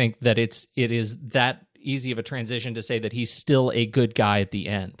necessarily think that it is that easy of a transition to say that he's still a good guy at the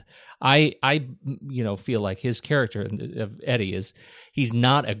end. I feel like his character of Eddie he's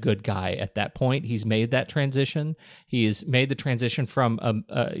not a good guy at that point. He's made that transition. He has made the transition from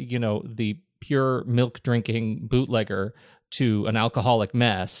the pure milk drinking bootlegger to an alcoholic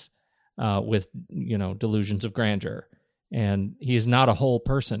mess with delusions of grandeur. And he is not a whole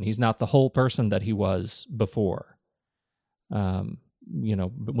person. He's not the whole person that he was before.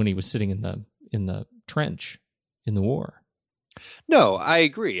 When he was sitting in the trench in the war. No, I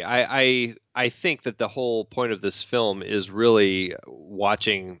agree. I think that the whole point of this film is really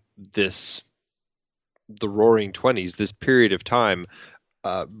watching the Roaring Twenties, this period of time,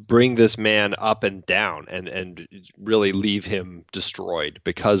 bring this man up and down and really leave him destroyed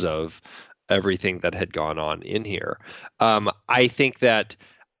because of everything that had gone on in here. I think that,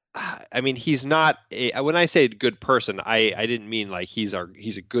 he's not when I say good person, I didn't mean like he's a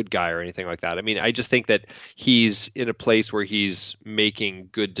good guy or anything like that. I just think that he's in a place where he's making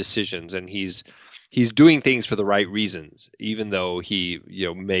good decisions and he's doing things for the right reasons, even though he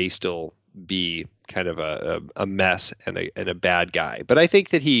may still be kind of a mess and a bad guy. But I think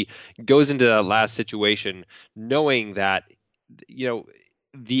that he goes into that last situation knowing that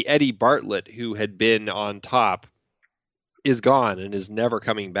the Eddie Bartlett who had been on top is gone and is never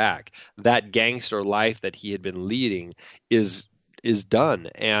coming back. That gangster life that he had been leading is done,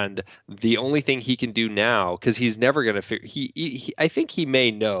 and the only thing he can do now, because he's never going to figure. I think he may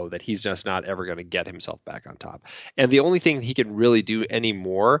know that he's just not ever going to get himself back on top, and the only thing he can really do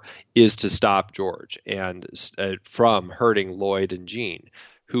anymore is to stop George and from hurting Lloyd and Jean,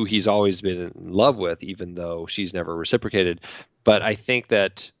 who he's always been in love with, even though she's never reciprocated. But I think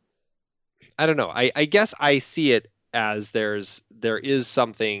that I don't know. I guess I see it as there is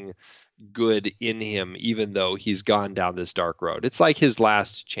something good in him, even though he's gone down this dark road. It's like his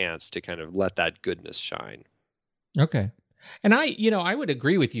last chance to kind of let that goodness shine. Okay. And I would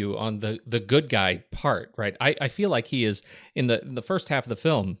agree with you on the good guy part, right? I feel like he is, in the first half of the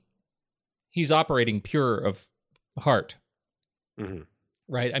film, he's operating pure of heart. Mm-hmm.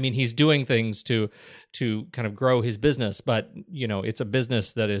 Right? He's doing things to kind of grow his business, but, it's a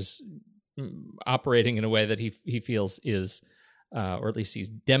business that is operating in a way that he feels is, or at least he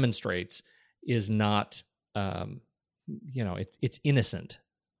demonstrates, is not, it's innocent,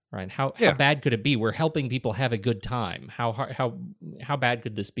 right? How bad could it be? We're helping people have a good time. How bad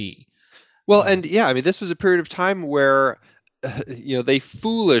could this be? Well, and this was a period of time where, they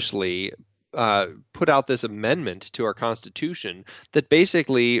foolishly put out this amendment to our Constitution that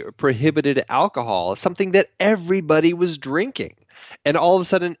basically prohibited alcohol, something that everybody was drinking. And all of a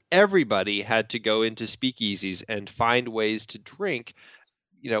sudden, everybody had to go into speakeasies and find ways to drink,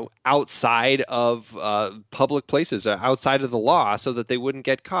 outside of public places, outside of the law, so that they wouldn't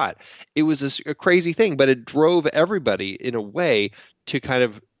get caught. It was a crazy thing, but it drove everybody in a way to kind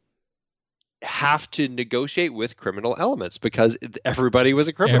of have to negotiate with criminal elements because everybody was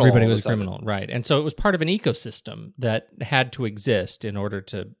a criminal. Everybody was a criminal, right. And so it was part of an ecosystem that had to exist in order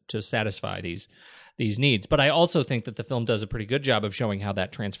to satisfy these needs. But I also think that the film does a pretty good job of showing how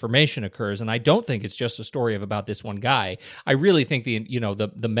that transformation occurs. And I don't think it's just a story about this one guy. I really think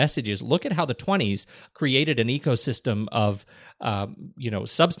the message is, look at how the 20s created an ecosystem of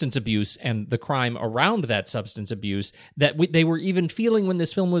substance abuse and the crime around that substance abuse that they were even feeling when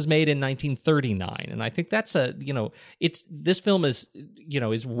this film was made in 1939. And I think that's this film is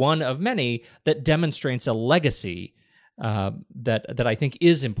one of many that demonstrates a legacy that I think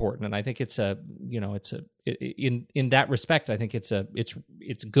is important, and I think it's in that respect, I think it's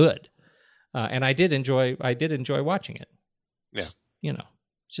good, and I did enjoy watching it. Yeah, it's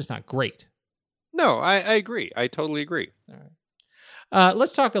just not great. No, I agree. I totally agree. All right,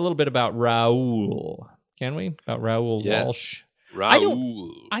 let's talk a little bit about Raoul. Can we? About Raoul Walsh.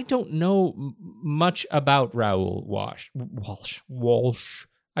 Raoul. I don't know much about Raoul Walsh.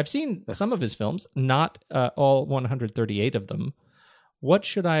 I've seen some of his films, not all 138 of them. What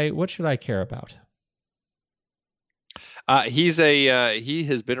should I care about? He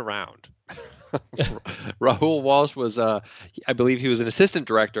has been around. Raoul Walsh was, I believe he was an assistant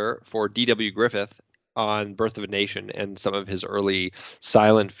director for D.W. Griffith on Birth of a Nation and some of his early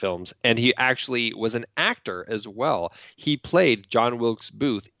silent films. And he actually was an actor as well. He played John Wilkes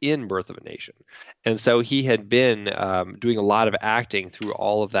Booth in Birth of a Nation. And so he had been doing a lot of acting through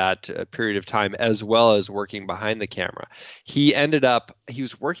all of that period of time, as well as working behind the camera. He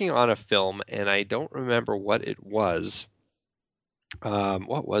was working on a film, and I don't remember what it was.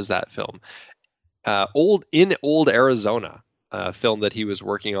 What was that film? Old Arizona, a film that he was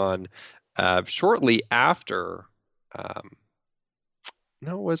working on shortly after.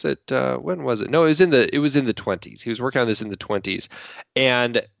 No, was it? When was it? No, it was in the 20s. He was working on this in the 20s,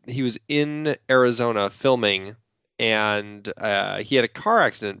 and he was in Arizona filming, and he had a car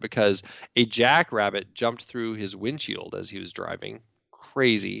accident because a jackrabbit jumped through his windshield as he was driving.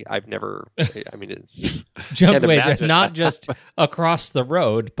 Crazy! I mean, jumped away, not just across the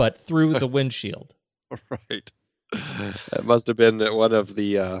road, but through the windshield. Right. It must have been one of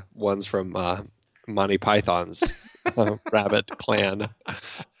the ones from Monty Python's Rabbit Clan.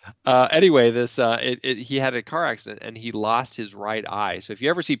 Anyway, he had a car accident and he lost his right eye. So if you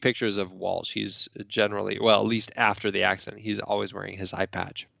ever see pictures of Walsh, he's generally, well, at least after the accident, he's always wearing his eye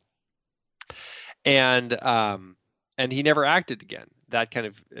patch. And he never acted again.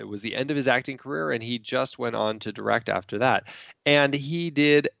 It was the end of his acting career, and he just went on to direct after that. And he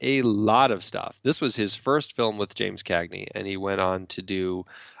did a lot of stuff. This was his first film with James Cagney, and he went on to do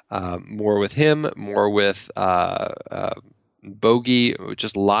more with him, more with Bogey,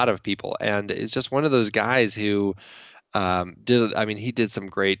 just a lot of people. And it's just one of those guys who he did some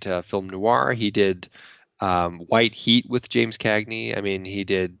great film noir. He did White Heat with James Cagney. I mean, he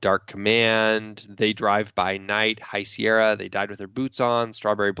did Dark Command, They Drive by Night, High Sierra, They Died with Their Boots On,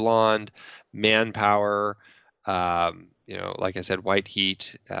 Strawberry Blonde, Manpower, like I said, White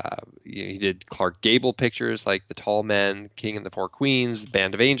Heat. He did Clark Gable pictures like The Tall Men, King and the Four Queens,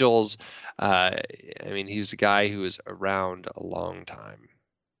 Band of Angels. He was a guy who was around a long time.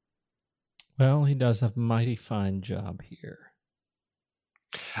 Well, he does a mighty fine job here.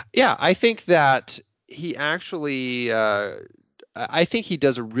 Yeah, I think that he actually, I think he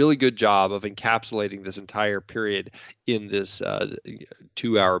does a really good job of encapsulating this entire period in this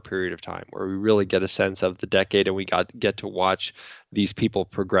 2-hour period of time, where we really get a sense of the decade, and we get to watch these people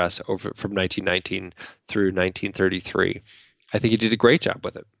progress over from 1919 through 1933. I think he did a great job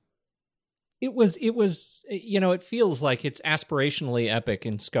with it. It was, it feels like it's aspirationally epic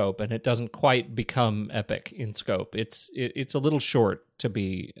in scope, and it doesn't quite become epic in scope. It's a little short to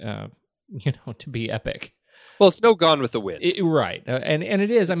be, to be epic. Well, it's no Gone with the Wind, right? And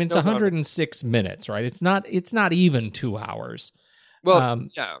it is. I mean, it's 106 minutes, right? It's not even 2 hours. Well,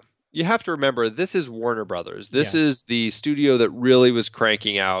 yeah. You have to remember, this is Warner Brothers. This is the studio that really was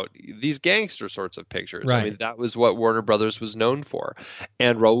cranking out these gangster sorts of pictures. Right. I mean, that was what Warner Brothers was known for.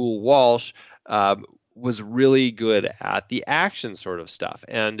 And Raoul Walsh was really good at the action sort of stuff.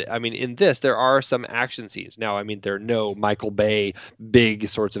 And I mean, in this, there are some action scenes. Now, I mean, there are no Michael Bay big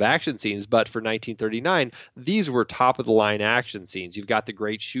sorts of action scenes, but for 1939, these were top of the line action scenes. You've got the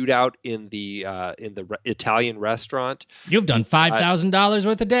great shootout in the Italian restaurant. You've done $5,000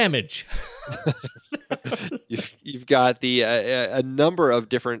 worth of damage. You've got a number of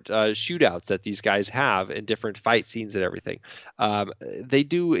different shootouts that these guys have and different fight scenes and everything.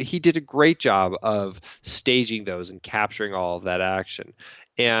 He did a great job of staging those and capturing all of that action.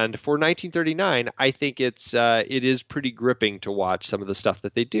 And for 1939, I think it is pretty gripping to watch some of the stuff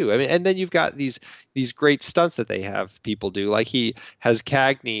that they do. I mean, and then you've got these great stunts that they have people do, like he has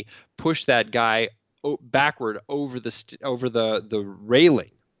Cagney push that guy backward over the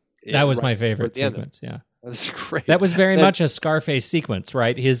railing. That was my favorite sequence. Yeah, that was great. That was very much a Scarface sequence,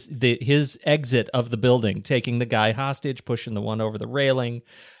 right? His exit of the building, taking the guy hostage, pushing the one over the railing,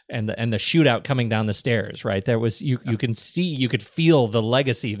 and the shootout coming down the stairs. Right there was you could feel the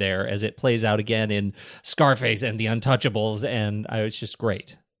legacy there as it plays out again in Scarface and the Untouchables, and it's just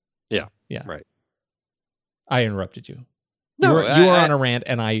great. Yeah, right. I interrupted you. No, you were on a rant,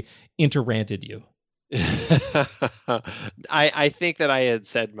 and I interranted you. I think that I had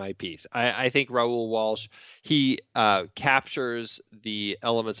said my piece. I think Raoul Walsh, he captures the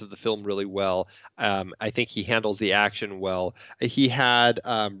elements of the film really well. I think he handles the action well. He had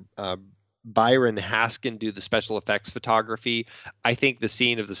Byron Haskin do the special effects photography. I think the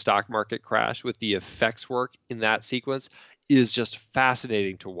scene of the stock market crash with the effects work in that sequence is just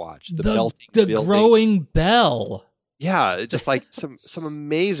fascinating to watch. The growing bell. Yeah, just like some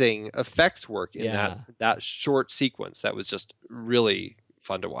amazing effects work in that short sequence. That was just really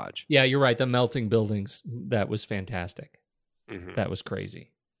fun to watch. Yeah, you're right. The melting buildings, that was fantastic. Mm-hmm. That was crazy.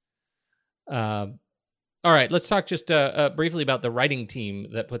 All right, let's talk just briefly about the writing team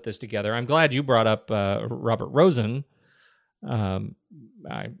that put this together. I'm glad you brought up Robert Rosen.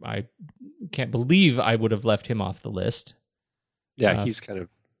 I can't believe I would have left him off the list. Yeah, he's kind of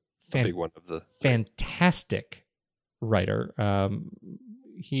a big one of the fantastic writer.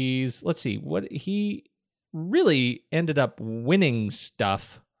 He really ended up winning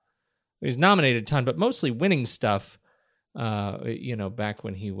stuff. He was nominated a ton, but mostly winning stuff. Back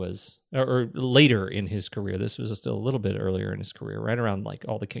when he was, or later in his career. This was still a little bit earlier in his career, right around like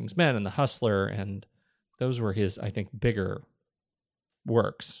All the King's Men and The Hustler, and those were his, I think, bigger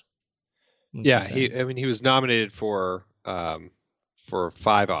works. Yeah, he was nominated for 5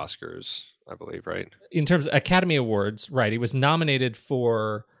 Oscars, I believe, right? In terms of Academy Awards, right? He was nominated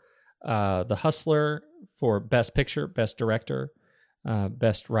for The Hustler, for Best Picture, Best Director,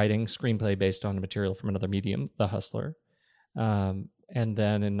 Best Writing, Screenplay based on material from another medium, The Hustler. And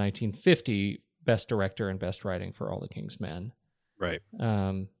then in 1950, Best Director and Best Writing for All the King's Men. Right.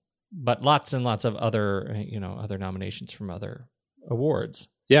 But lots and lots of other, other nominations from other awards.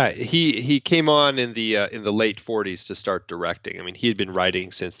 Yeah, he came on in the late 40s to start directing. I mean, he had been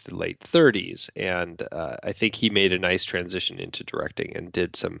writing since the late 30s, and I think he made a nice transition into directing and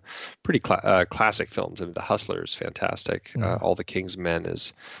did some pretty classic films. I mean, The Hustler is fantastic. All the King's Men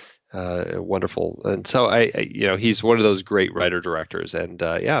is wonderful, and so he's one of those great writer directors. And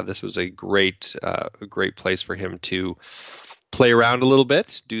this was a great place for him to play around a little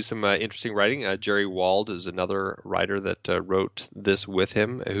bit, do some interesting writing. Jerry Wald is another writer that wrote this with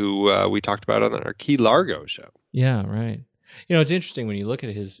him, who we talked about on our Key Largo show. Yeah, right. It's interesting when you look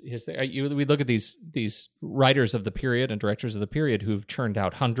at his we look at these writers of the period and directors of the period who've churned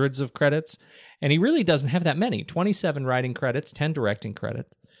out hundreds of credits, and he really doesn't have that many. 27 writing credits, 10 directing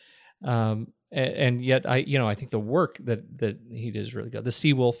credits. And yet I think the work that he did is really good. The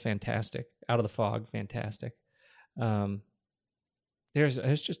Seawolf, fantastic. Out of the Fog, fantastic.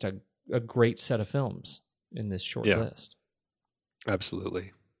 There's just a great set of films in this short list.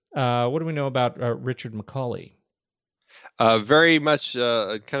 Absolutely. What do we know about Richard Macaulay? Very much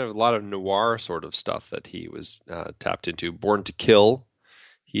kind of a lot of noir sort of stuff that he was tapped into. Born to Kill,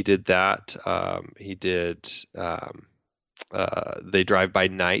 he did that. He did They Drive by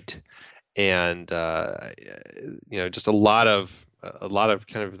Night, and just a lot of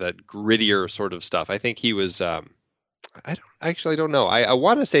kind of that grittier sort of stuff. I think he was. I don't know. I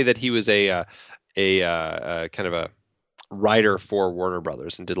want to say that he was a kind of a writer for Warner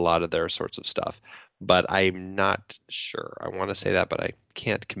Brothers and did a lot of their sorts of stuff, but I'm not sure. I want to say that, but I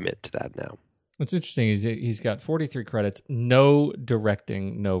can't commit to that now. What's interesting is he's got 43 credits, no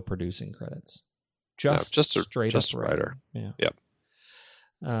directing, no producing credits, just straight up writer. Yeah. Yep.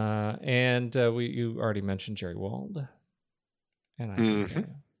 And you already mentioned Jerry Wald, and I think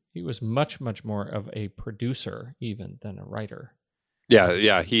he was much, much more of a producer even than a writer.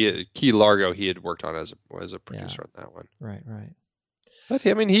 Yeah. Key Largo, he had worked on as a producer on that one. Right. But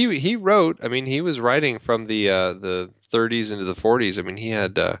I mean, he wrote. I mean, he was writing from the 30s into the 40s. I mean, he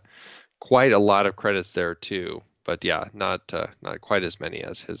had quite a lot of credits there too. But yeah, not quite as many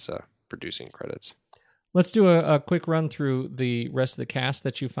as his producing credits. Let's do a quick run through the rest of the cast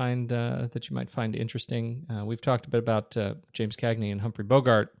that you might find interesting. We've talked a bit about James Cagney and Humphrey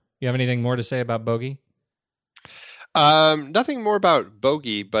Bogart. You have anything more to say about Bogey? Nothing more about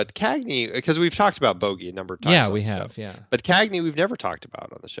Bogey, but Cagney, because we've talked about Bogey a number of times. Yeah, we have. Yeah, but Cagney we've never talked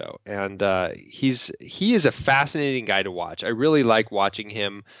about on the show, and he is a fascinating guy to watch. I really like watching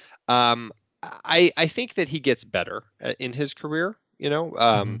him. I think that he gets better in his career.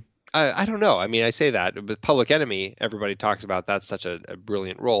 I don't know. I mean, I say that, but Public Enemy, everybody talks about. That's such a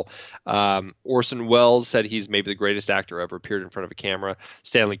brilliant role. Orson Welles said he's maybe the greatest actor ever appeared in front of a camera.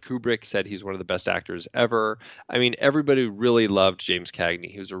 Stanley Kubrick said he's one of the best actors ever. I mean, everybody really loved James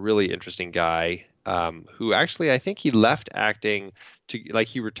Cagney. He was a really interesting guy who actually, I think he left acting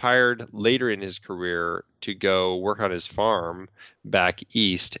he retired later in his career to go work on his farm back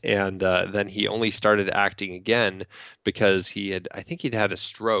east, and then he only started acting again because I think he'd had a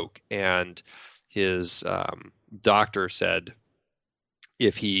stroke, and his doctor said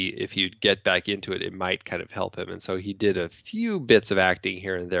if he'd get back into it, it might kind of help him, and so he did a few bits of acting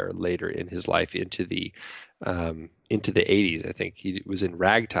here and there later in his life into the 80s. I think he was in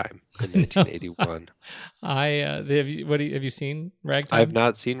Ragtime in 1981. Have you seen Ragtime? I have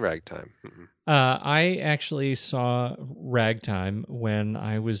not seen Ragtime. I actually saw Ragtime when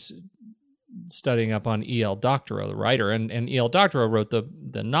I was studying up on E.L. Doctorow, the writer, and E.L. Doctorow wrote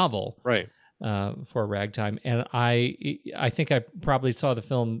the novel right for Ragtime, and I think I probably saw the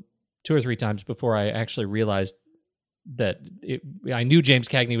film 2 or 3 times before I actually realized that I knew James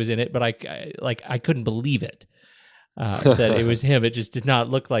Cagney was in it, but I couldn't believe it that it was him. It just did not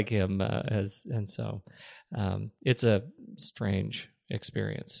look like him, so it's a strange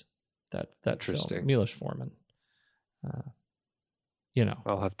experience. That film, Milos Forman. You know.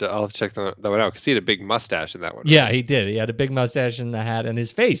 I'll have to check that one out because he had a big mustache in that one. Yeah, he did. He had a big mustache and the hat, and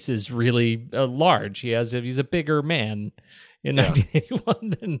his face is really large. He's a bigger man in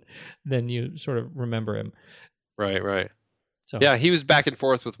 1981 than you sort of remember him. Right. So yeah, he was back and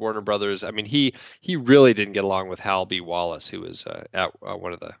forth with Warner Brothers. I mean, he really didn't get along with Hal B. Wallace, who was at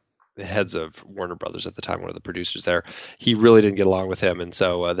one of the heads of Warner Brothers at the time, one of the producers there. He really didn't get along with him, and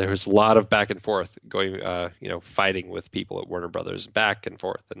so there was a lot of back and forth going, fighting with people at Warner Brothers, back and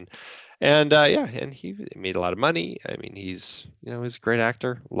forth, and he made a lot of money. I mean, he's a great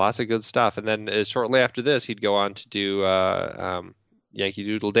actor, lots of good stuff. And then shortly after this, he'd go on to do Yankee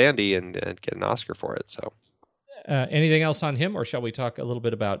Doodle Dandy and get an Oscar for it. So, anything else on him, or shall we talk a little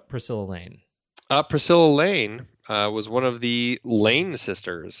bit about Priscilla Lane? Priscilla Lane was one of the Lane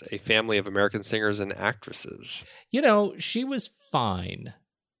sisters, a family of American singers and actresses. She was fine.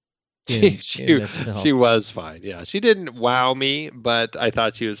 She was fine. Yeah, she didn't wow me, but I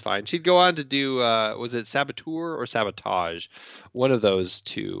thought she was fine. She'd go on to do was it Saboteur or Sabotage, one of those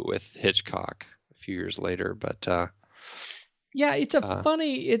two with Hitchcock a few years later. But yeah, it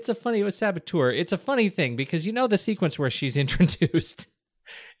was Saboteur. It's a funny thing because the sequence where she's introduced.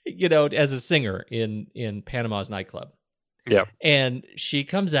 As a singer in Panama's nightclub. Yeah. And she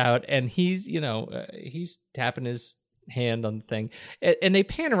comes out and he's tapping his hand on the thing. And they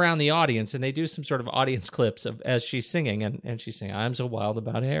pan around the audience and they do some sort of audience clips of as she's singing and she's saying, "I'm so wild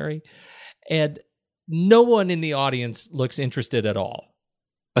about Harry." And no one in the audience looks interested at all.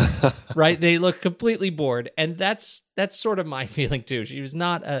 Right? They look completely bored, and that's sort of my feeling too. She was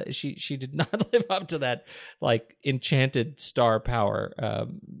not she did not live up to that like enchanted star power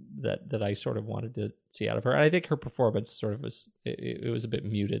that I sort of wanted to see out of her. And I think her performance sort of was it was a bit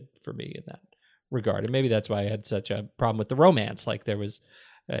muted for me in that regard, and maybe that's why I had such a problem with the romance. Like there was,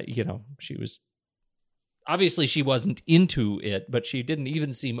 she was obviously she wasn't into it, but she didn't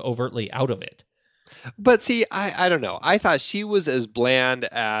even seem overtly out of it. But see, I don't know. I thought she was as bland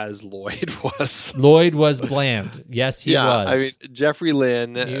as Lloyd was. Lloyd was bland. Yes, he was. I mean, Jeffrey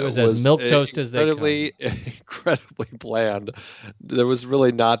Lynn he was as milquetoast as they come. Incredibly bland. There was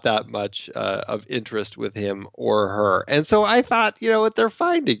really not that much of interest with him or her. And so I thought, what, they're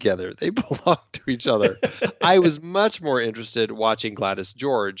fine together. They belong to each other. I was much more interested watching Gladys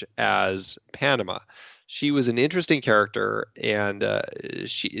George as Panama. She was an interesting character, and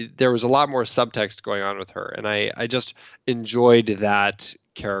there was a lot more subtext going on with her, and I just enjoyed that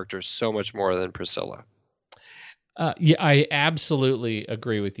character so much more than Priscilla. Yeah, I absolutely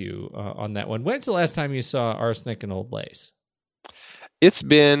agree with you on that one. When's the last time you saw Arsenic and Old Lace? It's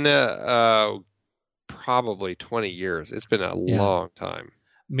been probably 20 years. It's been a long time.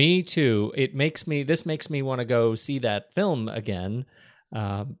 Me too. This makes me want to go see that film again.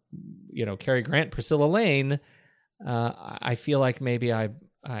 Cary Grant, Priscilla Lane, I feel like maybe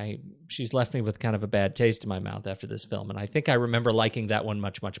she's left me with kind of a bad taste in my mouth after this film, and I think I remember liking that one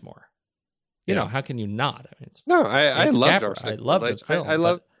much, much more. How can you not? I loved Arsenic. I love the film.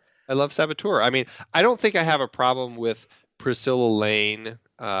 I love Saboteur. I mean, I don't think I have a problem with Priscilla Lane.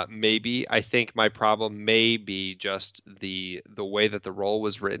 Maybe I think my problem may be just the way that the role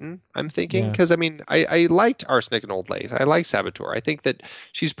was written. I'm thinking because I liked Arsenic and Old Lace. I like Saboteur. I think that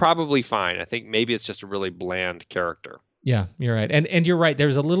she's probably fine. I think maybe it's just a really bland character. Yeah, you're right, and you're right.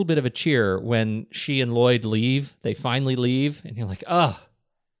 There's a little bit of a cheer when she and Lloyd leave. They finally leave, and you're like, oh,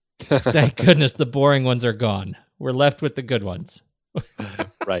 thank goodness the boring ones are gone. We're left with the good ones.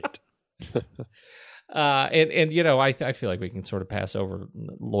 Right. I feel like we can sort of pass over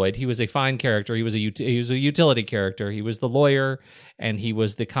Lloyd. He was a fine character. He was a utility character. He was the lawyer, and he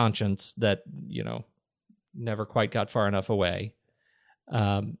was the conscience that never quite got far enough away.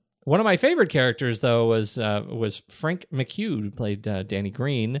 One of my favorite characters, though, was Frank McHugh, who played Danny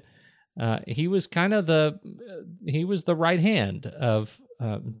Green. He was kind of the right hand of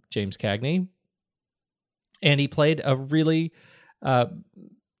James Cagney, and he played a really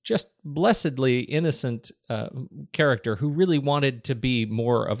just blessedly innocent character who really wanted to be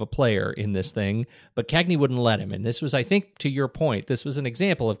more of a player in this thing, but Cagney wouldn't let him. And this was, I think, to your point, this was an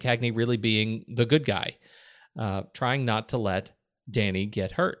example of Cagney really being the good guy, trying not to let Danny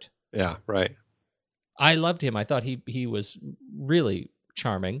get hurt. Yeah, right. I loved him. I thought he was really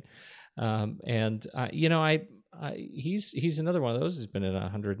charming, he's another one of those. He's been in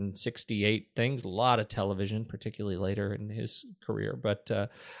 168 things, a lot of television, particularly later in his career. But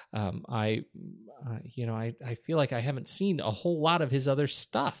I feel like I haven't seen a whole lot of his other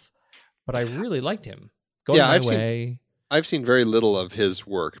stuff, but I really liked him. I've seen very little of his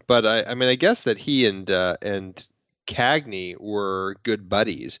work, but I guess that he and Cagney were good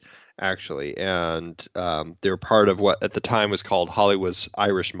buddies. actually, and they were part of what at the time was called Hollywood's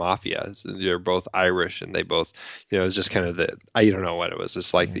Irish Mafia. So they're both Irish, and they both, it was just kind of I don't know what it was.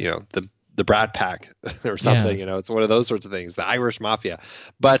 It's like the Brat Pack or something. It's one of those sorts of things, the Irish Mafia.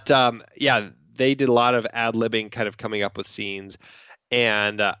 But they did a lot of ad-libbing, kind of coming up with scenes.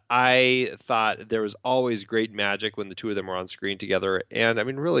 And I thought there was always great magic when the two of them were on screen together. And I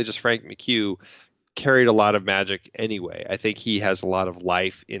mean, really, just Frank McHugh carried a lot of magic anyway. I think he has a lot of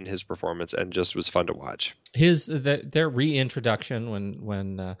life in his performance and just was fun to watch. Their reintroduction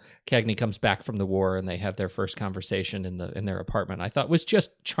when Cagney comes back from the war and they have their first conversation in their apartment, I thought was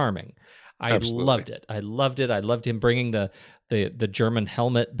just charming. I loved it. I loved him bringing the German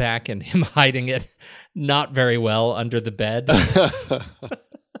helmet back and him hiding it not very well under the bed.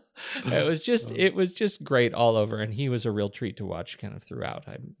 It was just great all over, and he was a real treat to watch kind of throughout.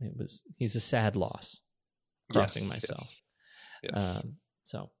 He's a sad loss, crossing myself. Yes.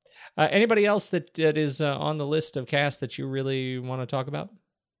 Anybody else that is on the list of cast that you really want to talk about?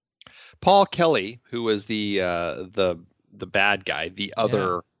 Paul Kelly, who was the bad guy, the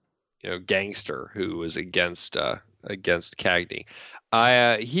other gangster who was against Cagney.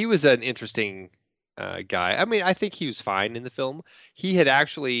 He was an interesting guy. I mean, I think he was fine in the film. He had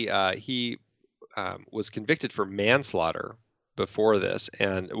actually was convicted for manslaughter before this,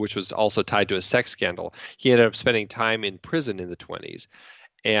 and which was also tied to a sex scandal. He ended up spending time in prison in the 20s,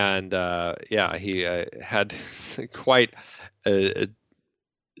 and he had quite a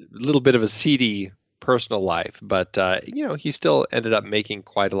little bit of a seedy personal life, but he still ended up making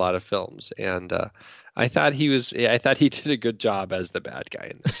quite a lot of films, and I thought he did a good job as the bad guy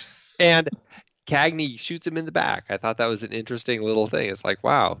in this. And Cagney shoots him in the back. I thought that was an interesting little thing. It's like,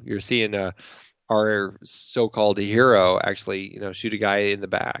 wow, you're seeing our so-called hero actually, shoot a guy in the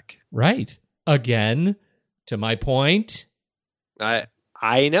back. Right. Again, to my point. I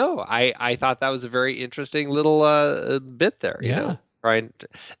know. I thought that was a very interesting little bit there. Yeah. Right.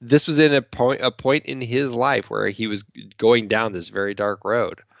 This was in a point in his life where he was going down this very dark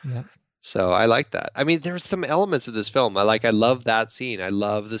road. Yeah. So I like that. I mean, there's some elements of this film. I love that scene. I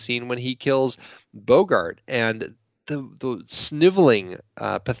love the scene when he kills Bogart and the sniveling,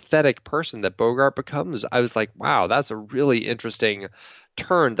 pathetic person that Bogart becomes. I was like, wow, that's a really interesting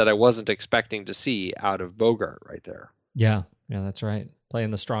turn that I wasn't expecting to see out of Bogart right there. Yeah, that's right.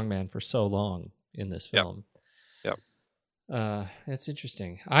 Playing the strongman for so long in this film. Yep. It's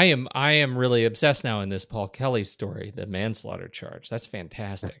interesting. I am really obsessed now in this Paul Kelly story, the manslaughter charge. That's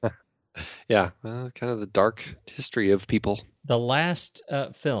fantastic. Yeah, kind of the dark history of people. The last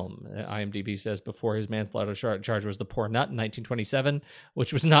film, IMDb says, before his manslaughter charge was The Poor Nut in 1927,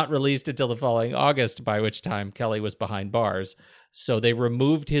 which was not released until the following August, by which time Kelly was behind bars. So they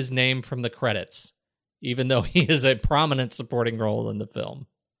removed his name from the credits, even though he is a prominent supporting role in the film.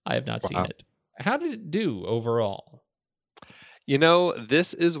 I have not seen it. How did it do overall?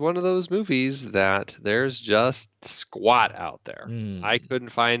 This is one of those movies that there's just squat out there. I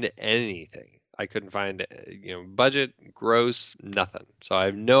couldn't find anything. I couldn't find, budget, gross, nothing. So I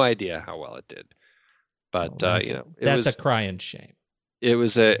have no idea how well it did. But, that's a crying shame. It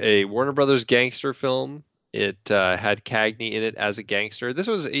was a Warner Brothers gangster film. It had Cagney in it as a gangster.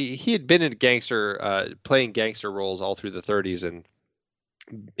 He had been in playing gangster roles all through the 30s, and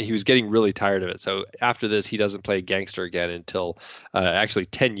he was getting really tired of it. So after this, he doesn't play gangster again until actually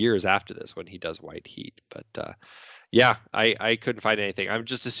 10 years after this when he does White Heat. But I couldn't find anything. I'm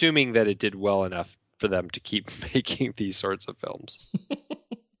just assuming that it did well enough for them to keep making these sorts of films.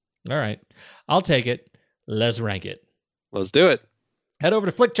 All right. I'll take it. Let's rank it. Let's do it. Head over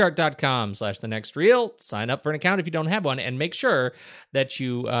to flickchart.com/thenextreel. Sign up for an account if you don't have one, and make sure that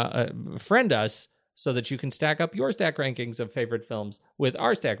you friend us so that you can stack up your stack rankings of favorite films with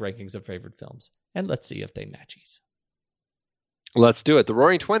our stack rankings of favorite films. And let's see if they matches. Let's do it. The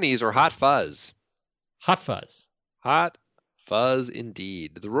Roaring Twenties or Hot Fuzz? Hot Fuzz. Hot Fuzz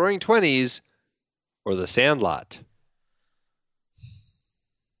indeed. The Roaring Twenties or The Sandlot?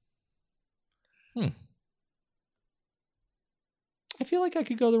 I feel like I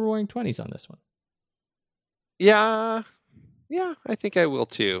could go the Roaring Twenties on this one. Yeah, I think I will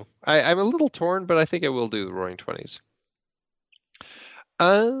too. I'm a little torn, but I think I will do the Roaring Twenties.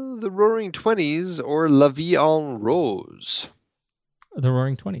 The Roaring Twenties or La Vie en Rose? The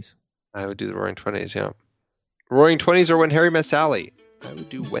Roaring Twenties. I would do the Roaring Twenties, yeah. Roaring Twenties or When Harry Met Sally? I would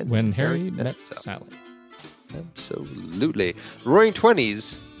do When Harry Met Sally. Absolutely. Roaring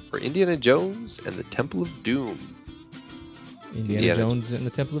Twenties for Indiana Jones and the Temple of Doom. Indiana Jones and the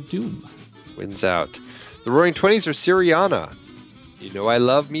Temple of Doom wins out. The Roaring Twenties or Syriana? I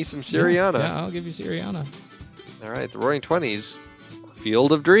love me some Syriana. Yeah, I'll give you Syriana. All right, the Roaring Twenties or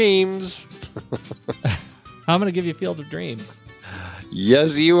Field of Dreams. I'm going to give you Field of Dreams.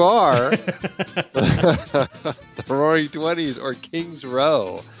 Yes, you are. The Roaring Twenties or King's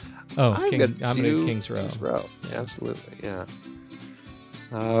Row. Oh, I'm going to do King's Row. King's Row. Yeah. Absolutely, yeah.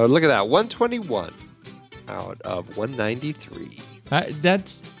 Look at that, 121 out of 193.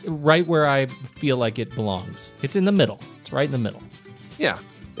 That's right where I feel like it belongs. It's in the middle. It's right in the middle. Yeah.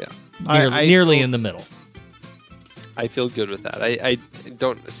 Nearly in the middle. I feel good with that. I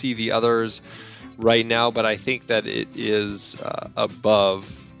don't see the others right now, but I think that it is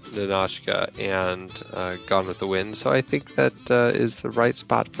above Ninotchka and Gone with the Wind, so I think that is the right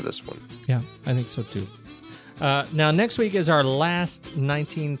spot for this one. Yeah, I think so too. Now, next week is our last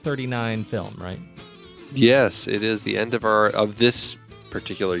 1939 film, right? Yes, it is the end of this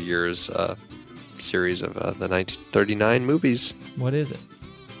particular year's series of the 1939 movies. What is it?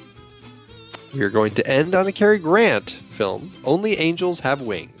 We are going to end on a Cary Grant film, Only Angels Have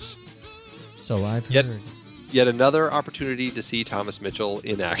Wings. So I've heard. Yet another opportunity to see Thomas Mitchell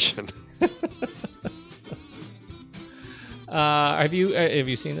in action. Have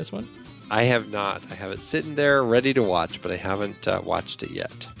you seen this one? I have not. I have it sitting there ready to watch, but I haven't watched it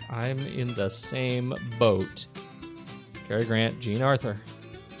yet. I'm in the same boat. Cary Grant, Jean Arthur.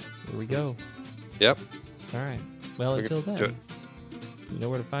 Here we go. Yep. All right. Well, until then, you know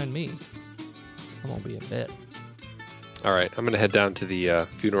where to find me. I won't be a bit. All right. I'm going to head down to the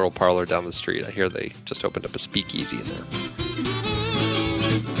funeral parlor down the street. I hear they just opened up a speakeasy in there.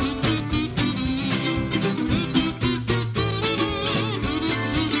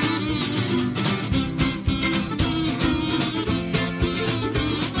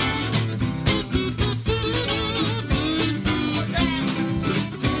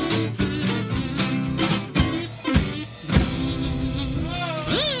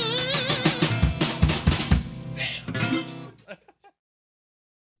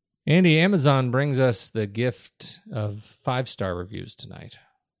 Andy, Amazon brings us the gift of 5-star reviews tonight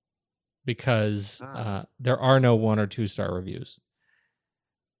because there are no 1 or 2-star reviews.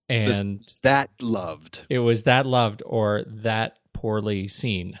 And it's that loved. It was that loved or that poorly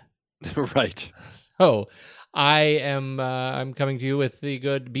seen. Right. So I'm coming to you with the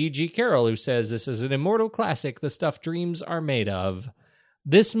good B.G. Carroll, who says this is an immortal classic, the stuff dreams are made of.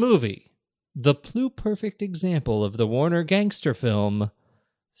 This movie, the pluperfect example of the Warner gangster film,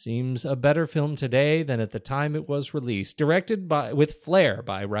 seems a better film today than at the time it was released. Directed with flair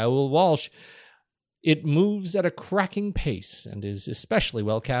by Raoul Walsh, it moves at a cracking pace and is especially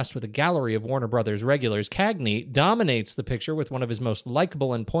well cast with a gallery of Warner Brothers regulars. Cagney dominates the picture with one of his most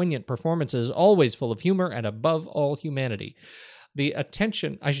likable and poignant performances, always full of humor and above all humanity. The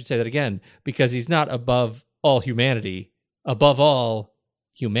attention, I should say that again, because he's not above all humanity, above all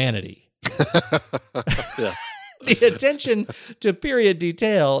humanity. Yeah. The attention to period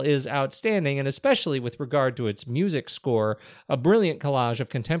detail is outstanding, and especially with regard to its music score, a brilliant collage of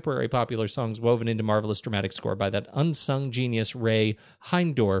contemporary popular songs woven into marvelous dramatic score by that unsung genius Ray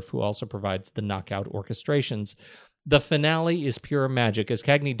Heindorf, who also provides the knockout orchestrations. The finale is pure magic as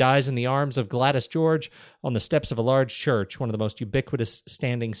Cagney dies in the arms of Gladys George on the steps of a large church, one of the most ubiquitous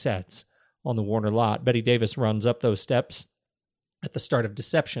standing sets on the Warner lot. Betty Davis runs up those steps at the start of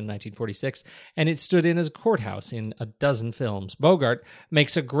Deception, 1946, and it stood in as a courthouse in a dozen films. Bogart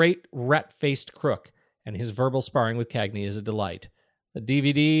makes a great rat-faced crook, and his verbal sparring with Cagney is a delight. The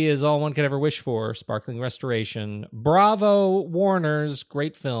DVD is all one could ever wish for, sparkling restoration. Bravo, Warner's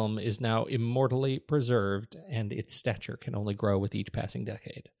great film is now immortally preserved, and its stature can only grow with each passing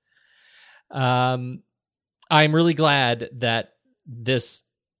decade. I'm really glad that this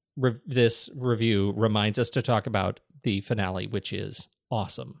review reminds us to talk about the finale, which is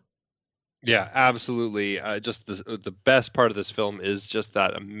awesome. Yeah, absolutely. Just the best part of this film is just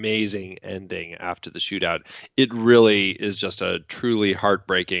that amazing ending after the shootout. It really is just a truly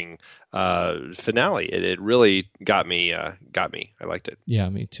heartbreaking finale. It really got me. I liked it. Yeah,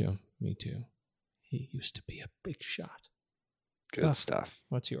 me too. He used to be a big shot. Good stuff.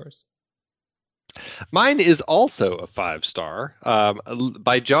 What's yours? Mine is also a 5-star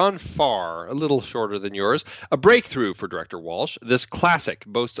by John Farr, a little shorter than yours. A breakthrough for director Walsh. This classic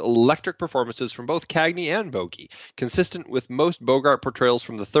boasts electric performances from both Cagney and Bogey. Consistent with most Bogart portrayals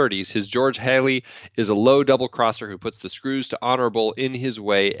from the 30s, his George Haley is a low double-crosser who puts the screws to honorable in his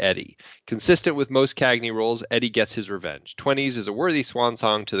way Eddie. Consistent with most Cagney roles, Eddie gets his revenge. Twenties is a worthy swan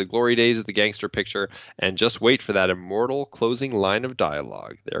song to the glory days of the gangster picture, and just wait for that immortal closing line of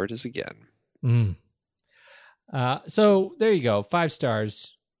dialogue. There it is again. So there you go. 5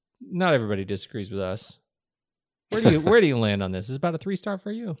 stars. Not everybody disagrees with us. Where do you land on this? Is it about a 3-star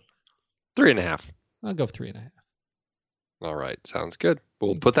for you? 3.5. I'll go 3.5. All right. Sounds good.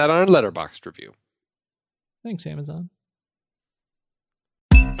 We'll put that on a Letterboxd review. Thanks, Amazon.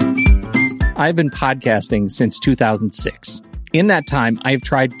 I've been podcasting since 2006. In that time, I've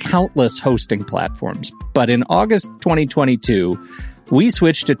tried countless hosting platforms, but in August 2022, we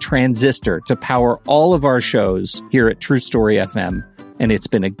switched to Transistor to power all of our shows here at True Story FM, and it's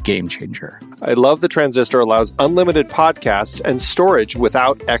been a game changer. I love the Transistor allows unlimited podcasts and storage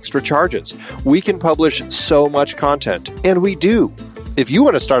without extra charges. We can publish so much content, and we do. If you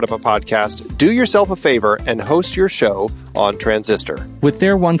want to start up a podcast, do yourself a favor and host your show on Transistor. With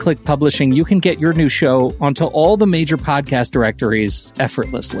their one-click publishing, you can get your new show onto all the major podcast directories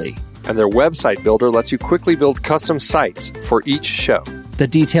effortlessly. And their website builder lets you quickly build custom sites for each show. The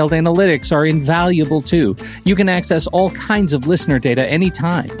detailed analytics are invaluable too. You can access all kinds of listener data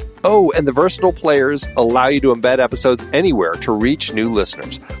anytime. Oh, and the versatile players allow you to embed episodes anywhere to reach new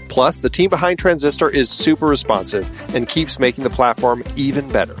listeners. Plus, the team behind Transistor is super responsive and keeps making the platform even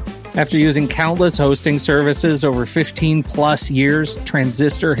better. After using countless hosting services over 15 plus years,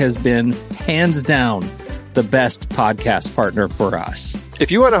 Transistor has been, hands down, the best podcast partner for us.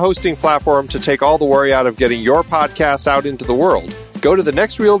 If you want a hosting platform to take all the worry out of getting your podcast out into the world, go to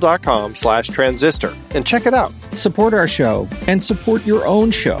thenextreel.com/transistor and check it out. Support our show and support your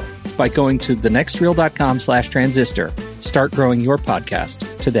own show by going to thenextreel.com/transistor. Start growing your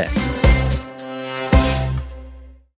podcast today.